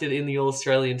selected in the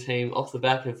All-Australian team off the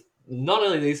back of not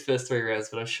only these first 3 rounds,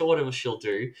 but I'm sure whatever she'll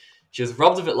do. She was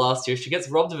robbed of it last year. If she gets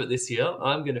robbed of it this year,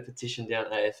 I'm going to petition down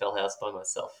AFL House by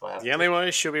myself. The only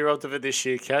way she'll be robbed of it this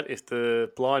year, Kat, if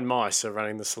the blind mice are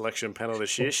running the selection panel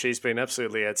this year. She's been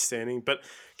absolutely outstanding, but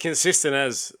consistent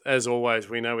as always.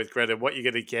 We know with Greta what you're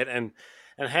going to get, and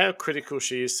how critical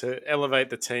she is to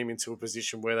elevate the team into a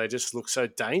position where they just look so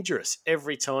dangerous.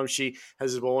 Every time she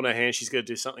has the ball in her hand, she's going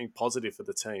to do something positive for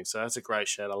the team. So that's a great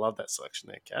shout. I love that selection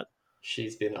there, Kat.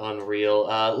 She's been unreal.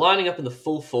 Lining up in the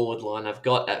full forward line, I've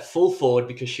got at full forward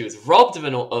because she was robbed of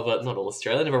not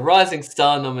All-Australian, of a Rising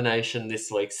Star nomination this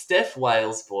week. Steph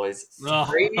Wales, boys.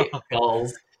 3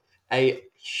 goals. A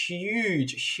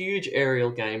huge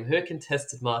aerial game. Her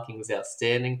contested marking was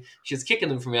outstanding. She was kicking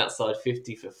them from outside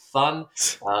 50 for fun.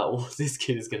 This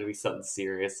kid is going to be something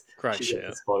serious. Great shout.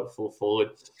 The spot at full forward.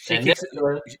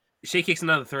 She kicks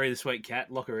another 3 this week,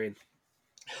 Kat. Lock her in.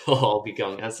 Oh, I'll be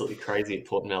going absolutely crazy at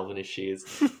Port Melbourne if she is.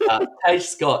 Paige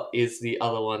Scott is the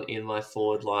other one in my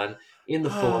forward line. In the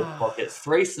forward pocket,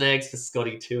 3 snags for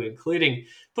Scotty too, including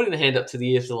putting the hand up to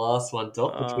the ear for the last one,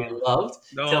 Doc, which we loved.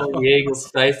 Telling the Eagles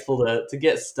faithful to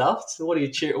get stuffed. What are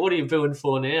you booing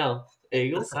for now,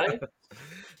 Eagles? Hey.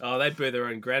 They'd boo their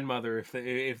own grandmother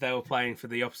if they were playing for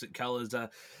the opposite colours. The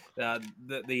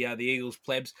Eagles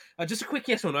plebs. Just a quick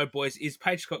yes or no, boys. Is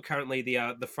Paige Scott currently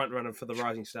the front runner for the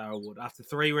Rising Star Award after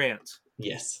 3 rounds?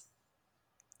 Yes,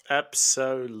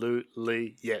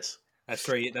 absolutely yes. That's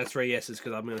three yeses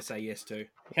because I'm going to say yes too.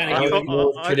 I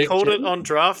called it on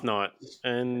draft night,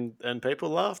 and people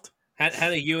laughed.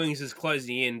 Hannah Ewings is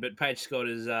closing in, but Paige Scott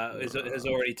has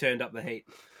already turned up the heat.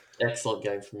 Excellent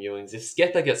game from Ewings. If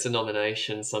Skepta gets a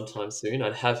nomination sometime soon,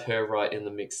 I'd have her right in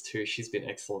the mix too. She's been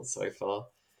excellent so far.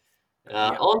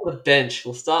 On the bench,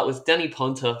 we'll start with Danny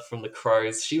Ponta from the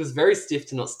Crows. She was very stiff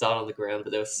to not start on the ground,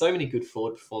 but there were so many good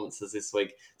forward performances this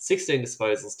week. 16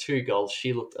 disposals, 2 goals.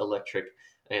 She looked electric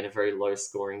in a very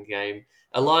low-scoring game.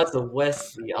 Eliza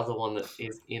West, the other one that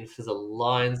is in for the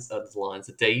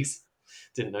the D's.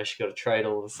 Didn't know she got a trade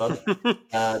all of a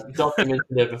sudden. Doctor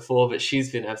mentioned her before, but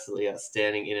she's been absolutely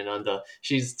outstanding in and under.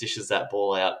 She just dishes that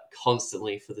ball out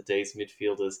constantly for the D's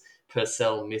midfielders.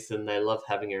 Purcell, Mithen, they love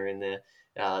having her in there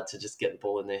to just get the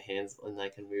ball in their hands and they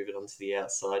can move it onto the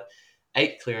outside.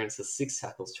 8 clearances, 6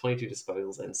 tackles, 22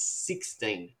 disposals, and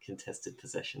 16 contested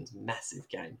possessions. Massive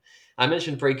game. I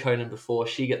mentioned Brie Conan before.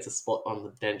 She gets a spot on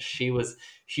the bench. She was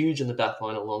huge in the back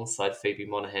line alongside Phoebe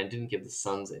Monahan. Didn't give the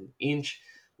Suns an inch.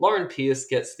 Lauren Pearce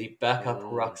gets the backup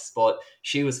ruck spot.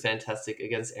 She was fantastic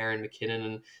against Erin McKinnon.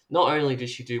 And not only did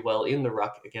she do well in the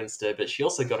ruck against her, but she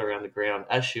also got around the ground,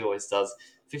 as she always does.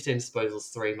 15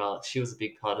 disposals, 3 marks. She was a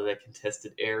big part of their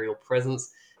contested aerial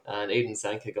presence. And Eden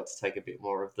Zanker got to take a bit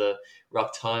more of the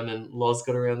ruck time, and Loz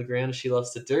got around the ground as she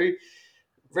loves to do.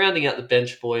 rounding out the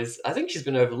bench, boys, I think she's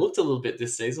been overlooked a little bit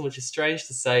this season, which is strange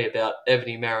to say about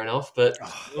Ebony Marinoff, but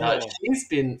she's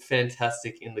been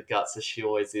fantastic in the guts, as she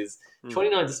always is.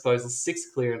 29 disposals,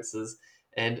 6 clearances,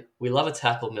 and we love a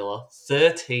tackle, Miller.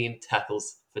 13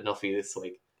 tackles for Noffy this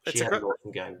week. She had an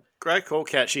awesome game. Great call,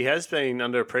 Kat. She has been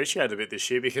underappreciated a bit this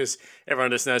year because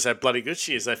everyone just knows how bloody good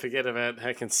she is. They forget about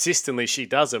how consistently she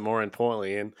does it, more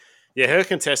importantly. And yeah, her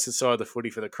contested side of the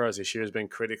footy for the Crows this year has been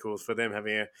critical for them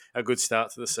having a good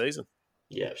start to the season.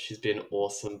 Yeah, she's been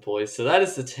awesome, boys. So that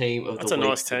is the team of That's the week.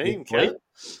 That's a nice team, Kat.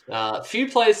 A few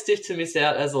players stiff to miss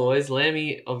out, as always.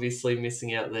 Lammy obviously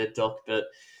missing out there, Doc, but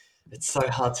it's so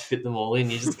hard to fit them all in.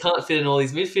 You just can't fit in all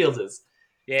these midfielders.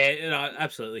 Yeah,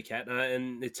 absolutely, Kat.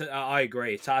 And I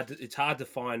agree. It's hard to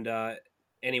find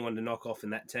anyone to knock off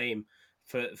in that team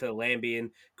for Lambie,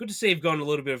 and good to see you've gone a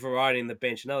little bit of variety in the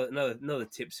bench. Another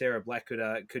tip Sarah Black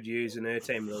could use in her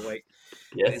team of the week.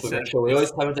 Yes, we make sure we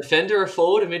always have a defender, a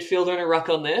forward, a midfielder, and a ruck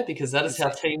on there because that is how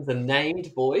teams are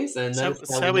named, boys. And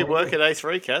that's how we work at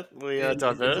A3, Kat. We are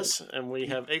diverse and we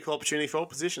have equal opportunity for all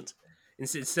positions.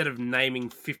 Instead of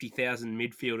naming 50,000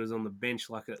 midfielders on the bench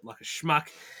like a schmuck.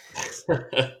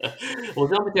 We'll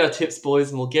jump into our tips,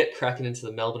 boys, and we'll get cracking into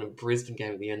the Melbourne and Brisbane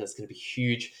game at the end. That's going to be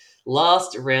huge.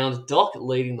 Last round, Doc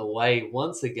leading the way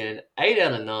once again, 8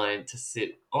 out of 9 to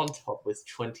sit on top with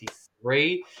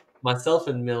 23. Myself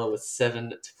and Miller with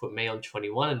 7 to put me on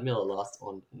 21, and Miller last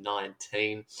on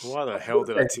 19. Why the hell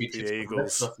did I tip the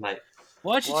Eagles?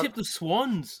 Why'd you tip the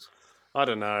Swans? I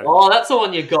don't know. Oh, that's the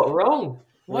one you got wrong.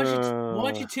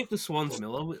 Why'd you tip the Swans,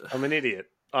 Miller? I'm an idiot.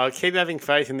 I keep having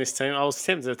faith in this team. I was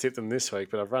tempted to tip them this week,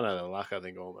 but I've run out of luck, I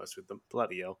think, almost with them.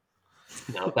 Bloody hell.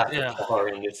 No, back to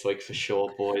covering this week for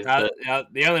sure, boys.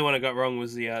 The only one I got wrong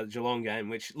was the Geelong game,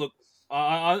 which, look,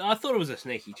 I thought it was a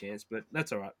sneaky chance, but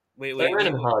that's all right. They ran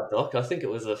him hard, Doc. I think it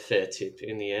was a fair tip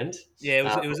in the end.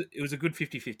 Yeah, it was a good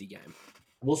 50-50 game.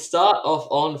 We'll start off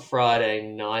on Friday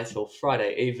night, or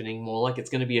Friday evening, more like. It's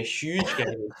going to be a huge game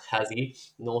in Tassie.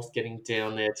 North getting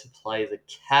down there to play the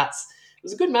Cats. It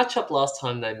was a good matchup last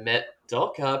time they met,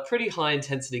 Doc. Pretty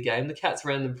high-intensity game. The Cats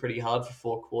ran them pretty hard for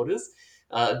 4 quarters.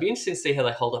 It'd be interesting to see how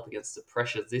they hold up against the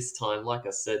pressure this time. Like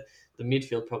I said, the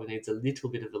midfield probably needs a little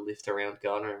bit of a lift around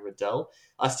Garner and Riddell.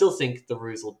 I still think the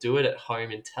Roos will do it at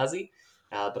home in Tassie,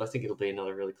 but I think it'll be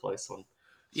another really close one.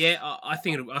 Yeah, I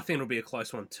think it'll be a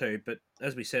close one too. But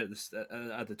as we said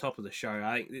at the top of the show,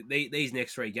 I think these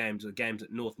next 3 games are games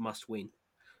that North must win.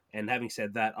 And having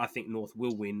said that, I think North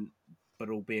will win, but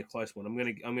it'll be a close one. I'm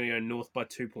gonna go North by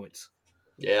 2 points.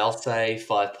 Yeah, I'll say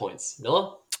 5 points.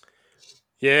 Miller?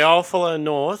 Yeah, I'll follow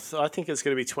North. I think it's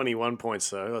going to be 21 points,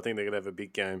 though. I think they're going to have a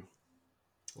big game.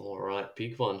 All right,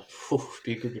 big one.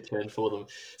 Be a good return for them.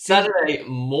 Saturday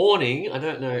morning, I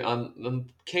don't know. I'm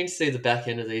keen to see the back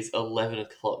end of these 11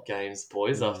 o'clock games,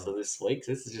 boys, after this week.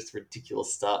 This is just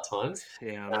ridiculous start times.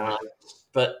 Yeah, I know.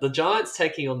 But the Giants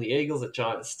taking on the Eagles at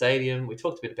Giants Stadium. We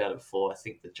talked a bit about it before. I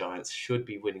think the Giants should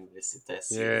be winning this if they're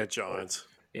serious. Yeah, Giants.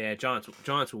 Yeah, Giants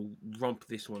will romp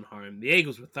this one home. The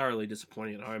Eagles were thoroughly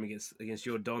disappointing at home against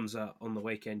your Dons on the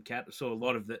weekend, Cat. I saw a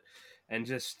lot of that, and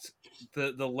just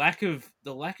the lack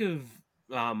of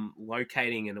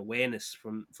locating and awareness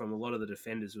from a lot of the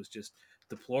defenders was just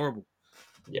deplorable.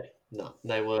 Yeah, no,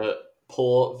 they were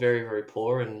poor, very, very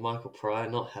poor, and Michael Pryor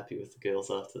not happy with the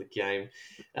girls after the game.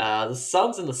 The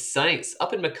Suns and the Saints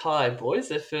up in Mackay, boys.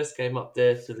 Their first game up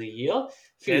there for the year.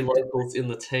 A few locals in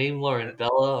the team. Lauren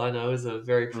Bella, I know, is a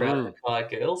very proud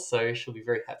Mackay girl, so she'll be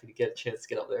very happy to get a chance to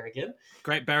get up there again.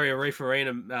 Great Barrier Reef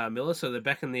Arena, Miller. So they're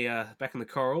back in the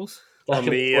Corals. On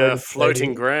the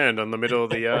floating ground on the middle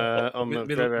of the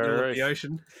middle of the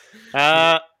ocean.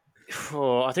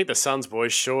 I think the Suns,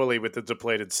 boys, surely with the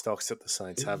depleted stocks that the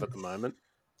Saints have at the moment.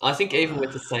 I think even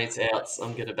with the Saints outs,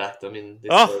 I'm going to back them in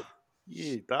this week.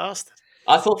 You bastard.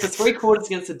 I thought for 3 quarters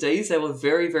against the D's, they were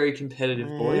very, very competitive,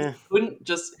 boys. Couldn't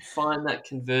just find that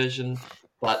conversion,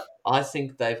 but I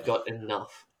think they've got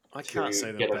enough. I can't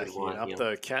see them backing up,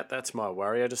 though, Cat. That's my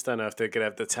worry. I just don't know if they're going to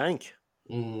have the tank.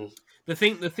 The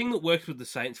thing that works with the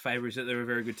Saints' favour is that they're a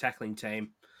very good tackling team.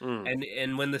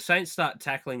 And when the Saints start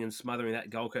tackling and smothering that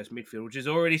Gold Coast midfield, which is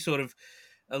already sort of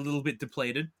a little bit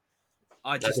depleted,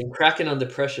 they've been cracking under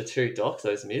pressure too, Doc,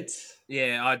 those mids.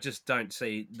 Yeah, I just don't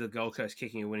see the Gold Coast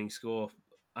kicking a winning score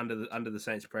under the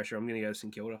Saints' pressure. I'm going to go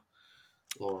St Kilda.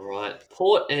 All right.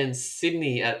 Port and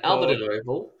Sydney at Alberton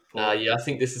Oval. I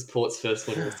think this is Port's first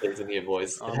win of the season here,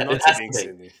 boys. I'm not tipping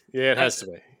Sydney. Yeah, it has to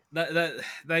be.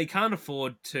 They can't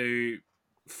afford to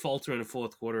falter in the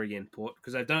fourth quarter again, Port,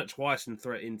 because they've done it twice in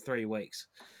 3 weeks.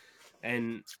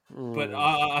 But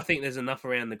I think there's enough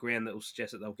around the ground that will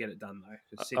suggest that they'll get it done, though.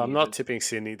 I'm not tipping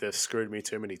Sydney. They've screwed me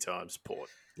too many times, Port.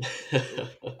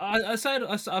 I've said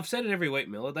it every week,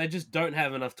 Miller. They just don't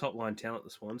have enough top line talent. The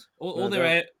Swans, all No,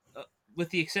 their, with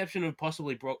the exception of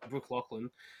possibly Brooke Lachlan,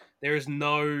 there is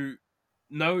no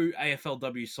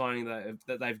AFLW signing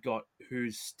that they've got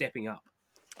who's stepping up.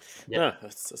 No,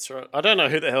 that's right. I don't know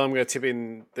who the hell I'm going to tip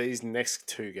in these next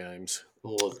two games.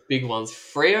 Oh, big ones.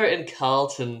 Freo and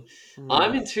Carlton.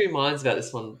 I'm in two minds about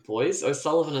this one, boys.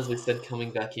 O'Sullivan, as we said,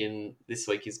 coming back in this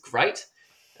week is great.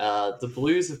 The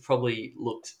Blues have probably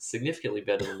looked significantly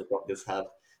better than the Dockers have.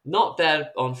 Not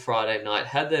bad on Friday night.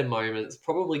 Had their moments.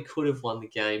 Probably could have won the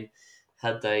game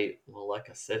had they, well, like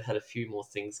I said, had a few more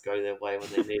things go their way when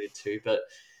they needed to. But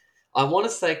I want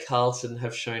to say Carlton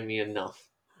have shown me enough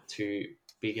to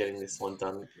be getting this one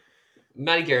done.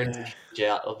 Matty Guerin's a huge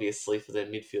out, obviously, for their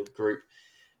midfield group.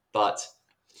 But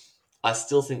I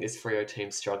still think this Freo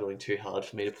team's struggling too hard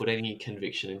for me to put any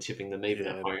conviction in tipping them even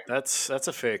at home. That's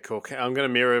a fair call. I'm going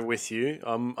to mirror with you.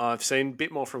 I've seen a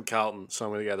bit more from Carlton, so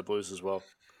I'm going to go the Blues as well.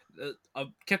 I've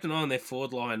kept an eye on their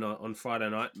forward line on Friday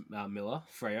night, Miller,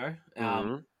 Freo,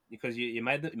 because you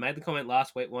made the comment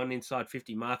last week, one inside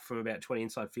 50 mark from about 20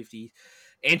 inside 50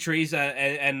 entries,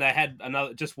 and they had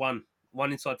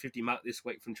one inside 50 mark this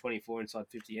week from 24 inside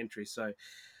 50 entries. So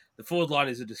the forward line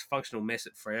is a dysfunctional mess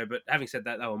at Freo, but having said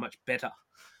that, they were much better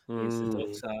against the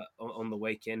Dogs on the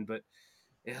weekend. But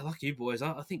yeah, like you boys,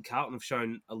 I think Carlton have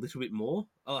shown a little bit more.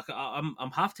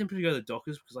 I'm half tempted to go the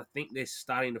Dockers because I think they're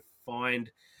starting to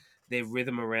find their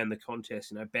rhythm around the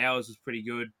contest. Bowers was pretty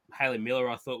good. Hayley Miller,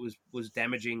 I thought was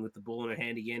damaging with the ball in her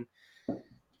hand again.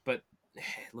 But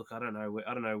look, I don't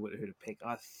know who to pick.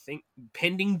 I think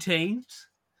pending teams,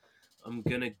 I'm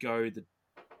gonna go the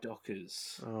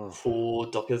Dockers.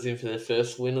 Dockers in for their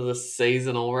first win of the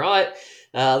season. All right.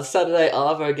 The Saturday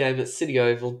Arvo game at City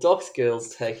Oval. Docs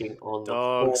girls taking on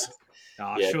Dogs. The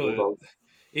Hawks. Sure.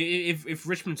 If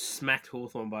Richmond smacked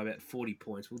Hawthorn by about 40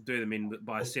 points, we'll do them in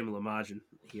by a similar margin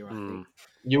here, I think.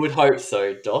 You would hope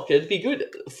so, Doc. It'd be good.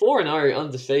 4-0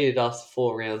 undefeated after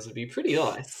 4 rounds would be pretty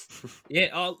nice.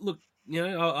 Yeah, look,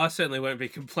 I certainly won't be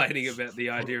complaining about the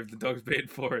idea of the Dogs being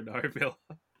 4-0, Bill.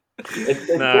 It's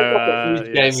a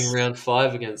huge game in round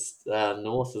 5 against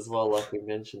North as well, like we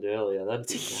mentioned earlier.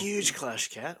 That's a huge clash,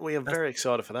 Cat. We are very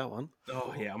excited for that one.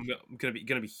 Oh yeah, I'm gonna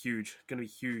be huge. Gonna be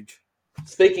huge.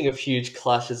 Speaking of huge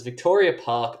clashes, Victoria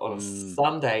Park on a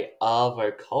Sunday,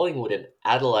 Arvo, Collingwood and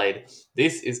Adelaide.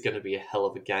 This is going to be a hell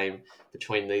of a game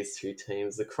between these two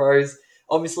teams. The Crows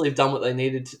obviously have done what they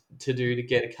needed to do to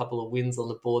get a couple of wins on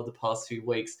the board the past few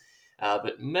weeks,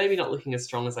 but maybe not looking as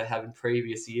strong as they have in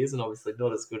previous years, and obviously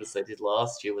not as good as they did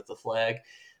last year with the flag.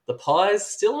 The Pies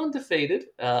still undefeated,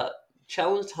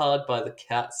 challenged hard by the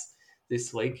Cats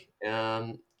this week.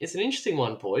 It's an interesting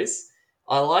one, boys.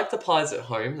 I like the Pies at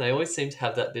home. They always seem to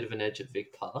have that bit of an edge at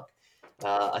Vic Park.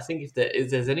 I think if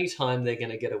there's any time they're going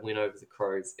to get a win over the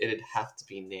Crows, it'd have to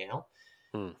be now.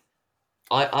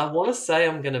 I want to say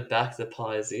I'm going to back the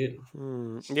Pies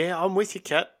in. Yeah, I'm with you,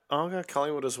 Kat. I'll go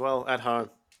Collingwood as well at home.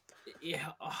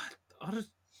 Yeah,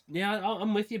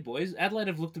 I'm with you, boys. Adelaide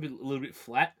have looked a little bit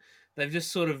flat. They've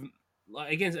just sort of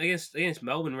against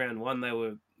Melbourne round 1, they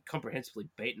were comprehensively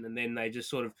beaten, and then they just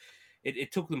sort of.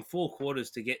 It took them 4 quarters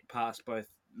to get past both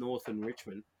North and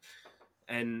Richmond,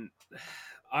 and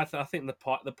I think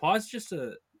the Pies just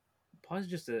a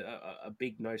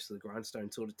big nose to the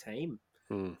grindstone sort of team,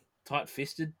 tight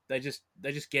fisted. They just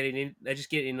get it in. They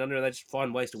just get in under. And they just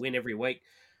find ways to win every week.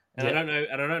 And I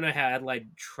don't know how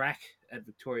Adelaide track at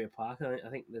Victoria Park. I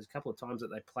think there's a couple of times that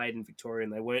they played in Victoria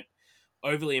and they weren't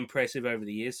overly impressive over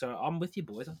the years. So I'm with you,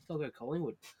 boys. I think I'll go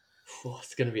Collingwood.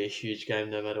 It's going to be a huge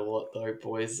game no matter what, though,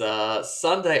 boys.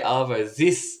 Sunday Arvo,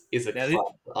 this is a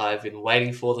cup I've been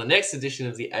waiting for. The next edition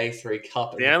of the A3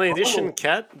 Cup. The only edition,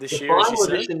 Kat, this year, as you said. The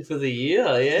final edition for the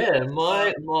year, yeah.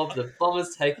 My mob, the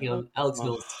Bombers, taking on Alex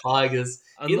Miller's Tigers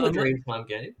in the Dreamtime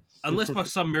game. Unless by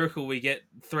some miracle we get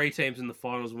 3 teams in the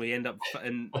finals and we end up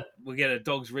and we get a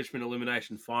Dogs Richmond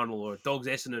elimination final or a Dogs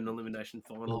Essendon elimination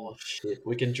final. Oh shit!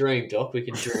 We can dream, Doc. We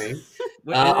can dream.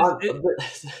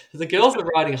 The girls are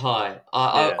riding high.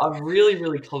 I'm really,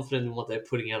 really confident in what they're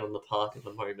putting out on the park at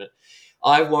the moment.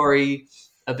 I worry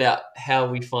about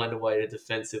how we find a way to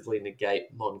defensively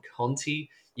negate Monconti.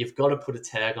 You've got to put a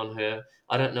tag on her.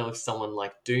 I don't know if someone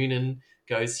like Doonan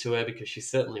goes to her because she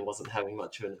certainly wasn't having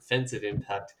much of an offensive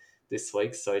impact this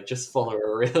week, so just follow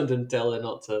her around and tell her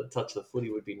not to touch the footy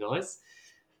would be nice.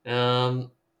 I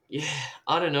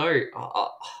don't know.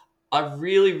 I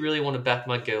really, really want to back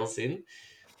my girls in,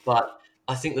 but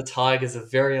I think the Tigers are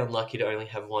very unlucky to only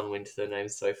have 1 win to their name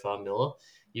so far, Miller.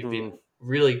 You've been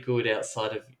really good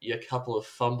outside of your couple of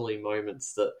fumbly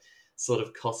moments that sort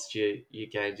of cost you your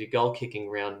games. Your goal kicking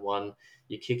round 1,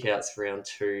 your kickouts round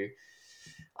 2.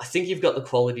 I think you've got the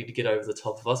quality to get over the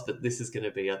top of us, but this is going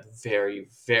to be a very,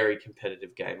 very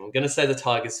competitive game. I'm going to say the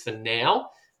Tigers for now,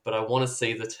 but I want to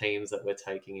see the teams that we're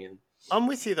taking in. I'm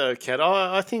with you though, Kat.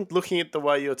 I think looking at the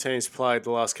way your team's played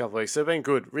the last couple of weeks, they've been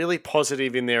good, really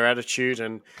positive in their attitude,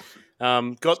 and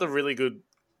got the really good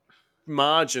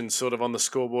margin sort of on the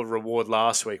scoreboard reward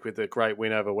last week with the great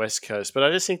win over West Coast. But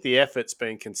I just think the effort's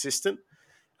been consistent,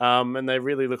 and they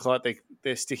really look like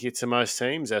they're stickier to most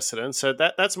teams, Essendon. So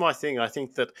that's my thing. I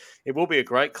think that it will be a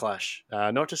great clash,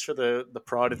 not just for the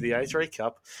pride of the A3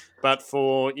 Cup, but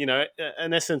for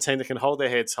an Essendon team that can hold their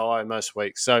heads high most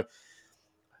weeks. So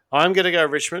I'm going to go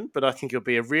Richmond, but I think it'll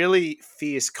be a really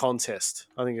fierce contest.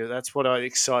 I think that's what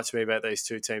excites me about these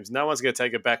two teams. No one's going to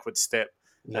take a backward step,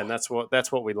 and that's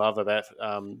what we love about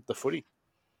the footy.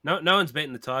 No one's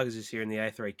beaten the Tigers this year in the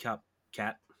A3 Cup,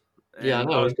 Cat. Yeah, I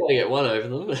know. We've got to get one over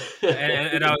them.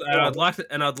 and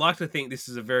I'd like to think this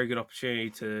is a very good opportunity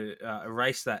to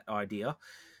erase that idea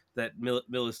that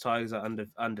Miller's Tigers are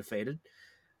undefeated.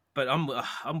 But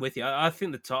I'm with you. I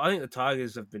think the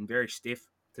Tigers have been very stiff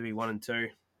to be 1 and 2.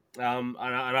 And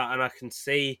I can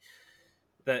see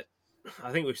that.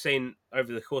 I think we've seen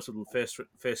over the course of the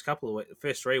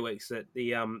first 3 weeks that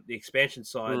the expansion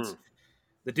sides,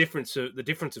 the difference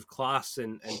of class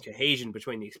and cohesion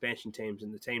between the expansion teams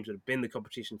and the teams that have been in the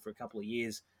competition for a couple of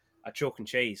years are chalk and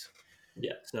cheese.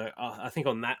 Yeah. So I think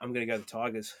on that I'm going to go the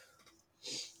Tigers.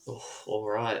 Oh, all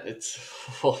right, it's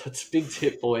a big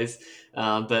tip, boys.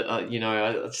 But I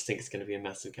just think it's going to be a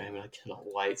massive game, and I cannot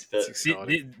wait. But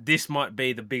this might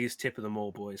be the biggest tip of them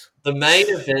all, boys. The main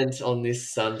event on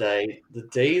this Sunday, the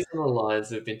D's and the Lions.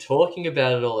 We've been talking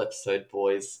about it all episode,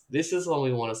 boys. This is one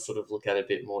we want to sort of look at a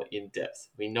bit more in depth.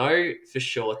 We know for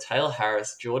sure Taylor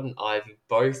Harris, Jordan Ivey,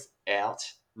 both out.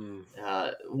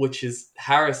 Which is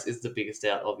Harris is the biggest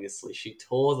out, obviously. She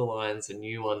tore the Lions a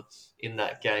new one in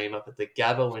that game up at the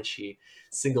Gabba when she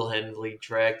single-handedly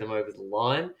dragged them over the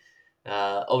line.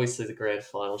 Obviously, the grand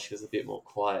final, she was a bit more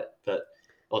quiet, but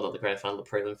not the grand final, the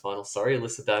prelim final, sorry.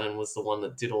 Alyssa Bannon was the one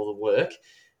that did all the work.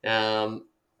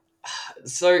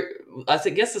 So I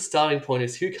guess the starting point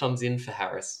is who comes in for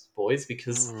Harris, boys,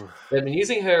 because they've been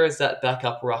using her as that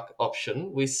backup ruck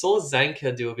option. We saw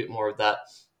Zanka do a bit more of that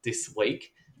this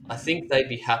week. I think they'd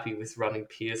be happy with running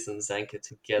Pearce and Zanka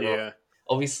together. Yeah.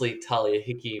 Obviously, Talia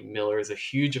Hickey-Miller is a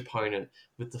huge opponent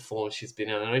with the form she's been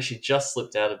in. I know she just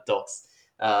slipped out of Doc's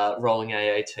rolling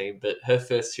AA team, but her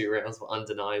first 2 rounds were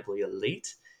undeniably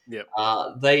elite. Yep.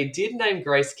 They did name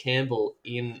Grace Campbell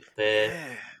in their...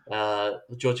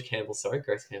 Georgia Campbell, sorry,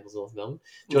 Grace Campbell's North Melbourne.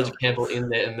 Georgia Campbell in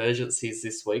their emergencies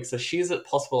this week. So she's a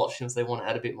possible option if they want to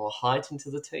add a bit more height into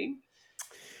the team.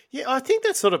 Yeah, I think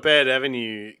that's not a bad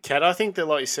avenue, Kat. I think that,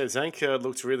 like you said, Zanka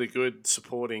looked really good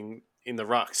supporting in the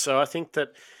ruck. So I think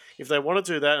that if they want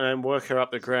to do that and work her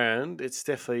up the ground, it's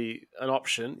definitely an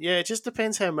option. Yeah, it just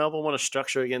depends how Melbourne want to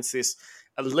structure against this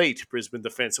elite Brisbane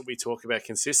defence that we talk about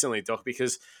consistently, Doc,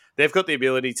 because they've got the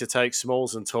ability to take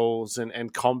smalls and talls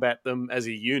and combat them as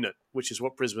a unit, which is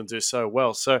what Brisbane do so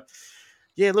well. So,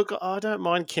 yeah, look, I don't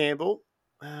mind Campbell.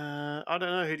 I don't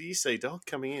know. Who do you see, Doc,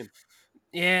 coming in?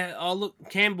 Yeah, look,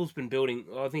 Campbell's been building.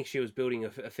 I think she was building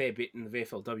a fair bit in the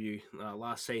VFLW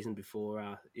last season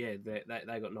before. They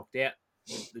got knocked out,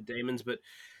 the Demons. But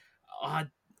I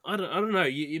don't know.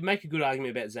 You make a good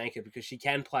argument about Zanka because she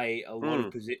can play a lot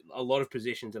of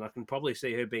positions, and I can probably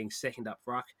see her being second up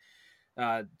ruck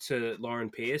to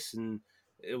Lauren Pearce, and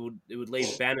it would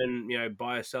leave Bannon,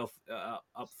 by herself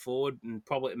up forward, and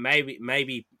probably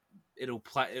maybe.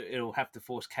 It'll have to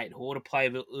force Kate Hoare to play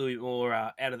a little bit more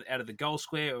out of the goal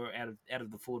square or out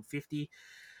of the forward 50.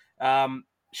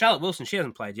 Charlotte Wilson, she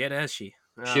hasn't played yet, has she?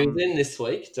 She was in this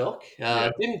week, Doc.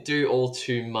 Didn't do all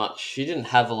too much. She didn't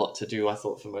have a lot to do, I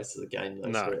thought, for most of the game, though.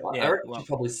 No. So I reckon she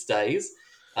probably stays.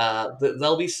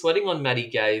 They'll be sweating on Maddie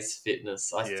Gay's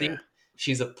fitness. I think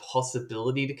she's a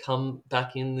possibility to come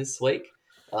back in this week,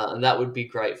 and that would be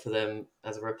great for them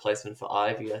as a replacement for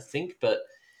Ivy, I think, but...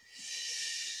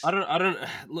 I don't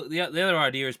look. The other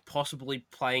idea is possibly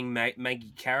playing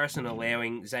Maggie Carris and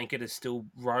allowing Zanka to still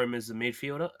roam as a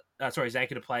midfielder.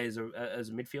 Zanka to play as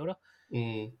a midfielder.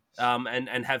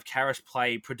 And have Carris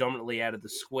play predominantly out of the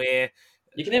square.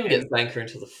 You can even get Zanka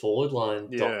into the forward line,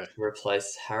 Doc, to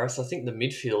replace Harris. I think the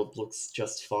midfield looks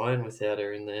just fine without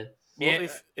her in there. Well,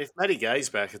 if Maddie Gay's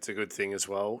back, it's a good thing as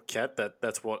well, Kat.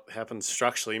 That's what happens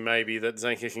structurally. Maybe that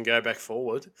Zanka can go back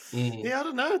forward. Yeah, I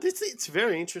don't know. It's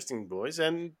very interesting, boys,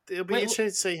 and it'll be interesting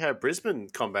to see how Brisbane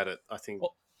combat it. I think,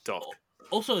 Doc.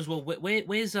 Also, as well,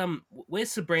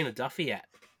 where's Sabrina Duffy at?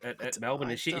 at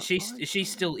Melbourne? Is she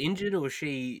still injured, or is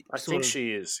she? I think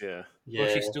she is. Yeah. Yeah, or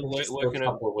is she still she's working? a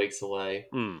couple of weeks away.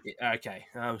 Okay.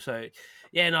 So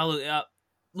yeah, no.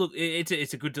 Look, it's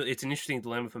an interesting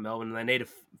dilemma for Melbourne, and they need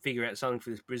to figure out something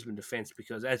for this Brisbane defence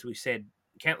because, as we said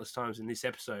countless times in this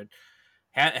episode,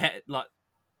 like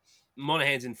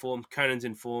Monahan's in form, Conan's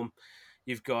in form.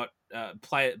 You've got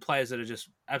players that are just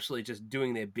absolutely just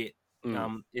doing their bit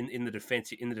in the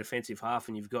defensive half,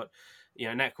 and you've got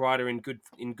Nat Ryder in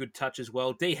good touch as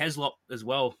well. D Heslop as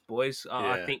well, boys.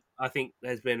 I think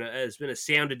has been a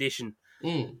sound addition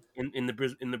in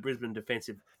the Brisbane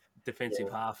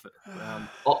defensive half.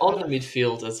 On the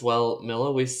midfield as well,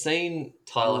 Miller. We've seen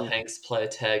Tyler Hanks play a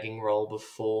tagging role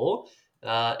before.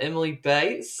 Emily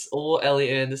Bates or Ellie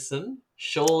Anderson.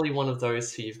 Surely one of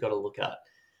those who you've got to look at.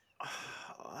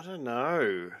 I don't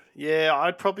know. Yeah,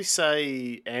 I'd probably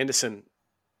say Anderson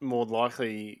more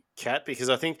likely, Cat, because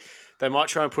I think they might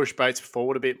try and push Bates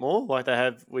forward a bit more, like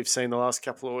we've seen the last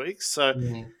couple of weeks. So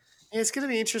yeah, it's going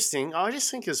to be interesting. I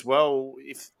just think as well,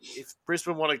 if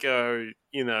Brisbane want to go,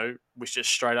 with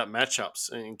just straight up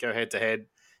matchups and go head to head,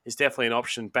 is definitely an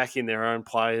option. Back in their own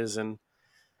players, and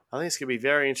I think it's going to be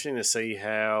very interesting to see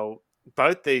how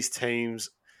both these teams.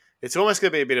 It's almost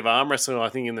going to be a bit of arm wrestling, I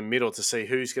think, in the middle to see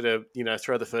who's going to,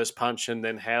 throw the first punch and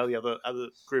then how the other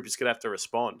group is going to have to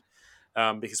respond.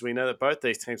 Because we know that both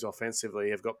these teams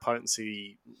offensively have got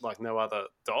potency like no other,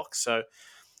 Doc. So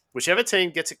whichever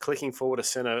team gets it clicking forward to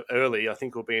centre early, I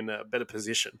think will be in a better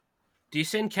position. Do you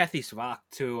send Kathy Svark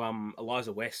to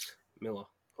Eliza West, Miller?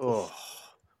 Oh,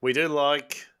 we do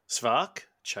like Svark.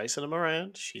 Chasing them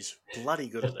around. She's bloody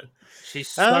good at it. She's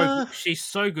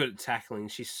so good at tackling.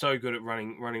 She's so good at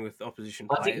running with opposition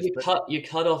players. I think you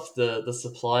cut off the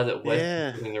supply that West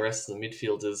is giving the rest of the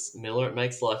midfielders, Miller. It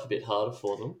makes life a bit harder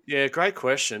for them. Yeah, great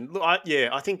question. Look,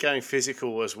 I think going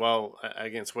physical as well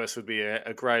against West would be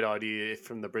a great idea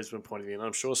from the Brisbane point of view. And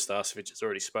I'm sure Starcevic has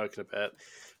already spoken about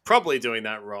probably doing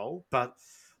that role. But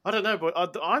I don't know. But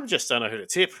I just don't know who to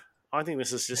tip. I think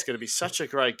this is just going to be such a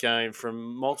great game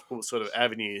from multiple sort of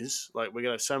avenues. Like we're going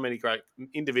to have so many great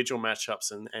individual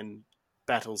matchups and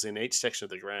battles in each section of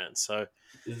the ground. So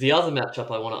the other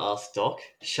matchup I want to ask Doc,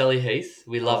 Shelley Heath,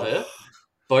 we love her.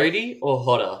 Bodie or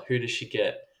Hodder? Who does she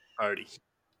get? Bodie.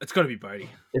 It's got to be Bodie.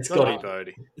 It's got to be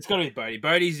Bodie. It's got to be Bodie.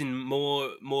 Bodie's in more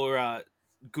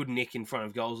good nick in front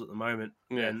of goals at the moment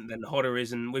than Hodder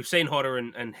is, and we've seen Hodder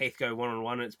and Heath go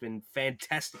 1-on-1, and it's been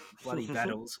fantastic bloody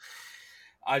battles.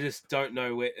 I just don't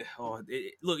know where.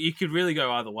 Look, you could really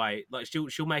go either way. Like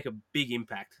she'll make a big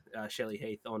impact, Shelley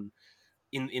Heath,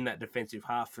 in that defensive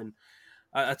half. And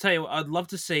I tell you, what, I'd love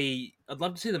to see the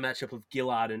matchup of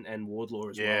Gillard and Wardlaw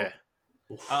as well.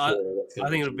 I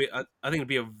think it'll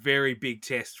be a very big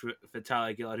test for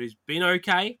Talia Gillard, who's been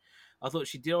okay. I thought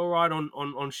she did all right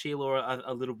on Sheila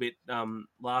a little bit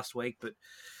last week, but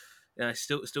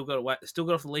still got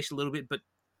off the leash a little bit, but.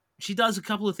 She does a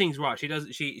couple of things right.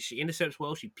 She intercepts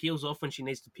well. She peels off when she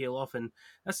needs to peel off, and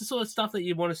that's the sort of stuff that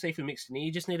you want to see from Mixton.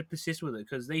 You just need to persist with it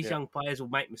because these young players will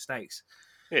make mistakes.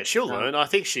 Yeah, she'll learn. I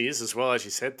think she is as well, as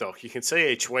you said, Doc. You can see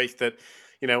each week that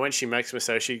when she makes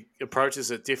mistakes, she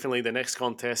approaches it differently the next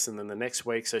contest and then the next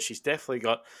week. So she's definitely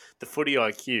got the footy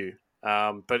IQ.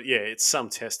 But yeah, it's some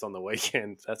test on the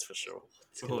weekend, that's for sure.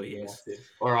 Oh yes.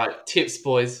 All right, tips,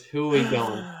 boys. Who are we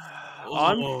going?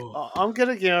 I'm going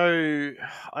to go.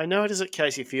 I know it is at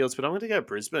Casey Fields, but I'm going to go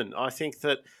Brisbane. I think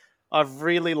that I've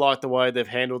really liked the way they've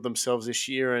handled themselves this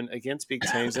year and against big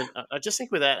teams. And I just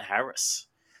think without Harris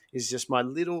is just my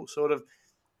little sort of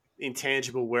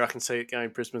intangible where I can see it going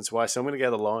Brisbane's way. So I'm going to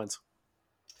go the Lions.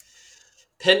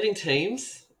 Pending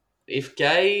teams. If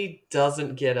Gay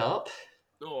doesn't get up,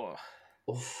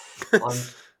 I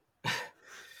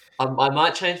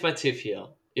might change my tip here.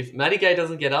 If Maddie Gay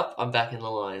doesn't get up, I'm back in the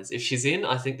Lions. If she's in,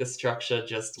 I think the structure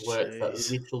just works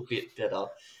a little bit better.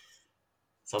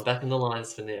 So I'm back in the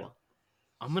Lions for now.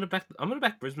 I'm gonna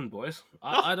back Brisbane, boys.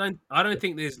 I don't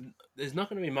think there's not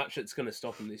going to be much that's going to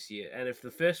stop them this year. And if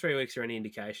the first 3 weeks are any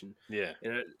indication,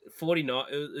 49,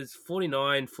 it's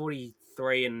 49,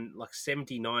 43, and like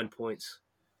 79 points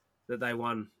that they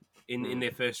won in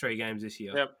their first 3 games this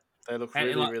year. Yep, they look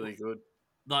really good.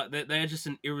 Like they're just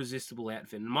an irresistible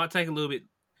outfit. It might take a little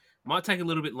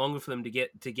bit longer for them to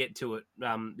get to it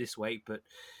this week, but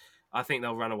I think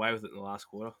they'll run away with it in the last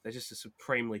quarter. They're just a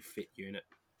supremely fit unit.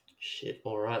 Shit,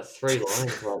 all right. 3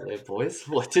 Lions right there, boys.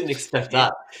 Well, I didn't expect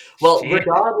that. Well,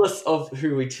 regardless of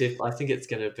who we tip, I think it's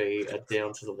going to be a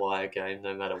down-to-the-wire game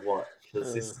no matter what,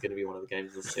 because this is going to be one of the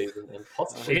games of the season and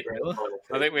possibly grand final.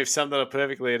 I think we've summed it up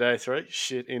perfectly at A3.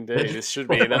 Shit, indeed. This should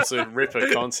be an absolute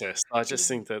ripper contest. I just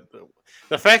think that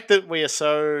the fact that we are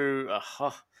so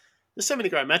There's so many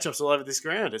great matchups all over this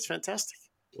ground. It's fantastic.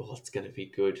 Oh, it's going to be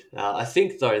good. I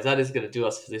think, though, that is going to do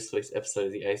us for this week's episode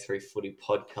of the A3 Footy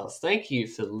Podcast. Thank you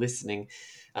for listening.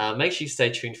 Make sure you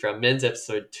stay tuned for our men's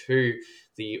episode 2.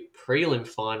 The prelim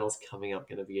finals coming up,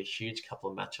 going to be a huge couple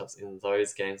of matchups in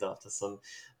those games after some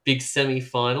big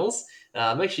semi-finals.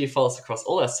 Make sure you follow us across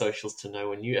all our socials to know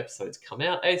when new episodes come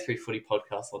out. A3 Footy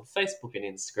Podcast on Facebook and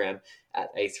Instagram,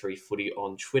 at A3 Footy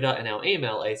on Twitter, and our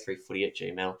email,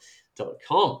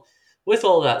 a3footy@gmail.com. With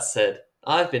all that said,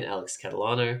 I've been Alex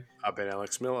Catalano. I've been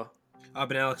Alex Miller. I've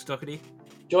been Alex Doherty.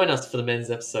 Join us for the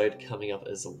men's episode coming up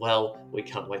as well. We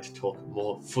can't wait to talk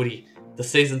more footy. The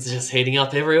seasons are just heating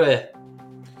up everywhere.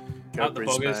 Go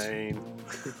Brisbane.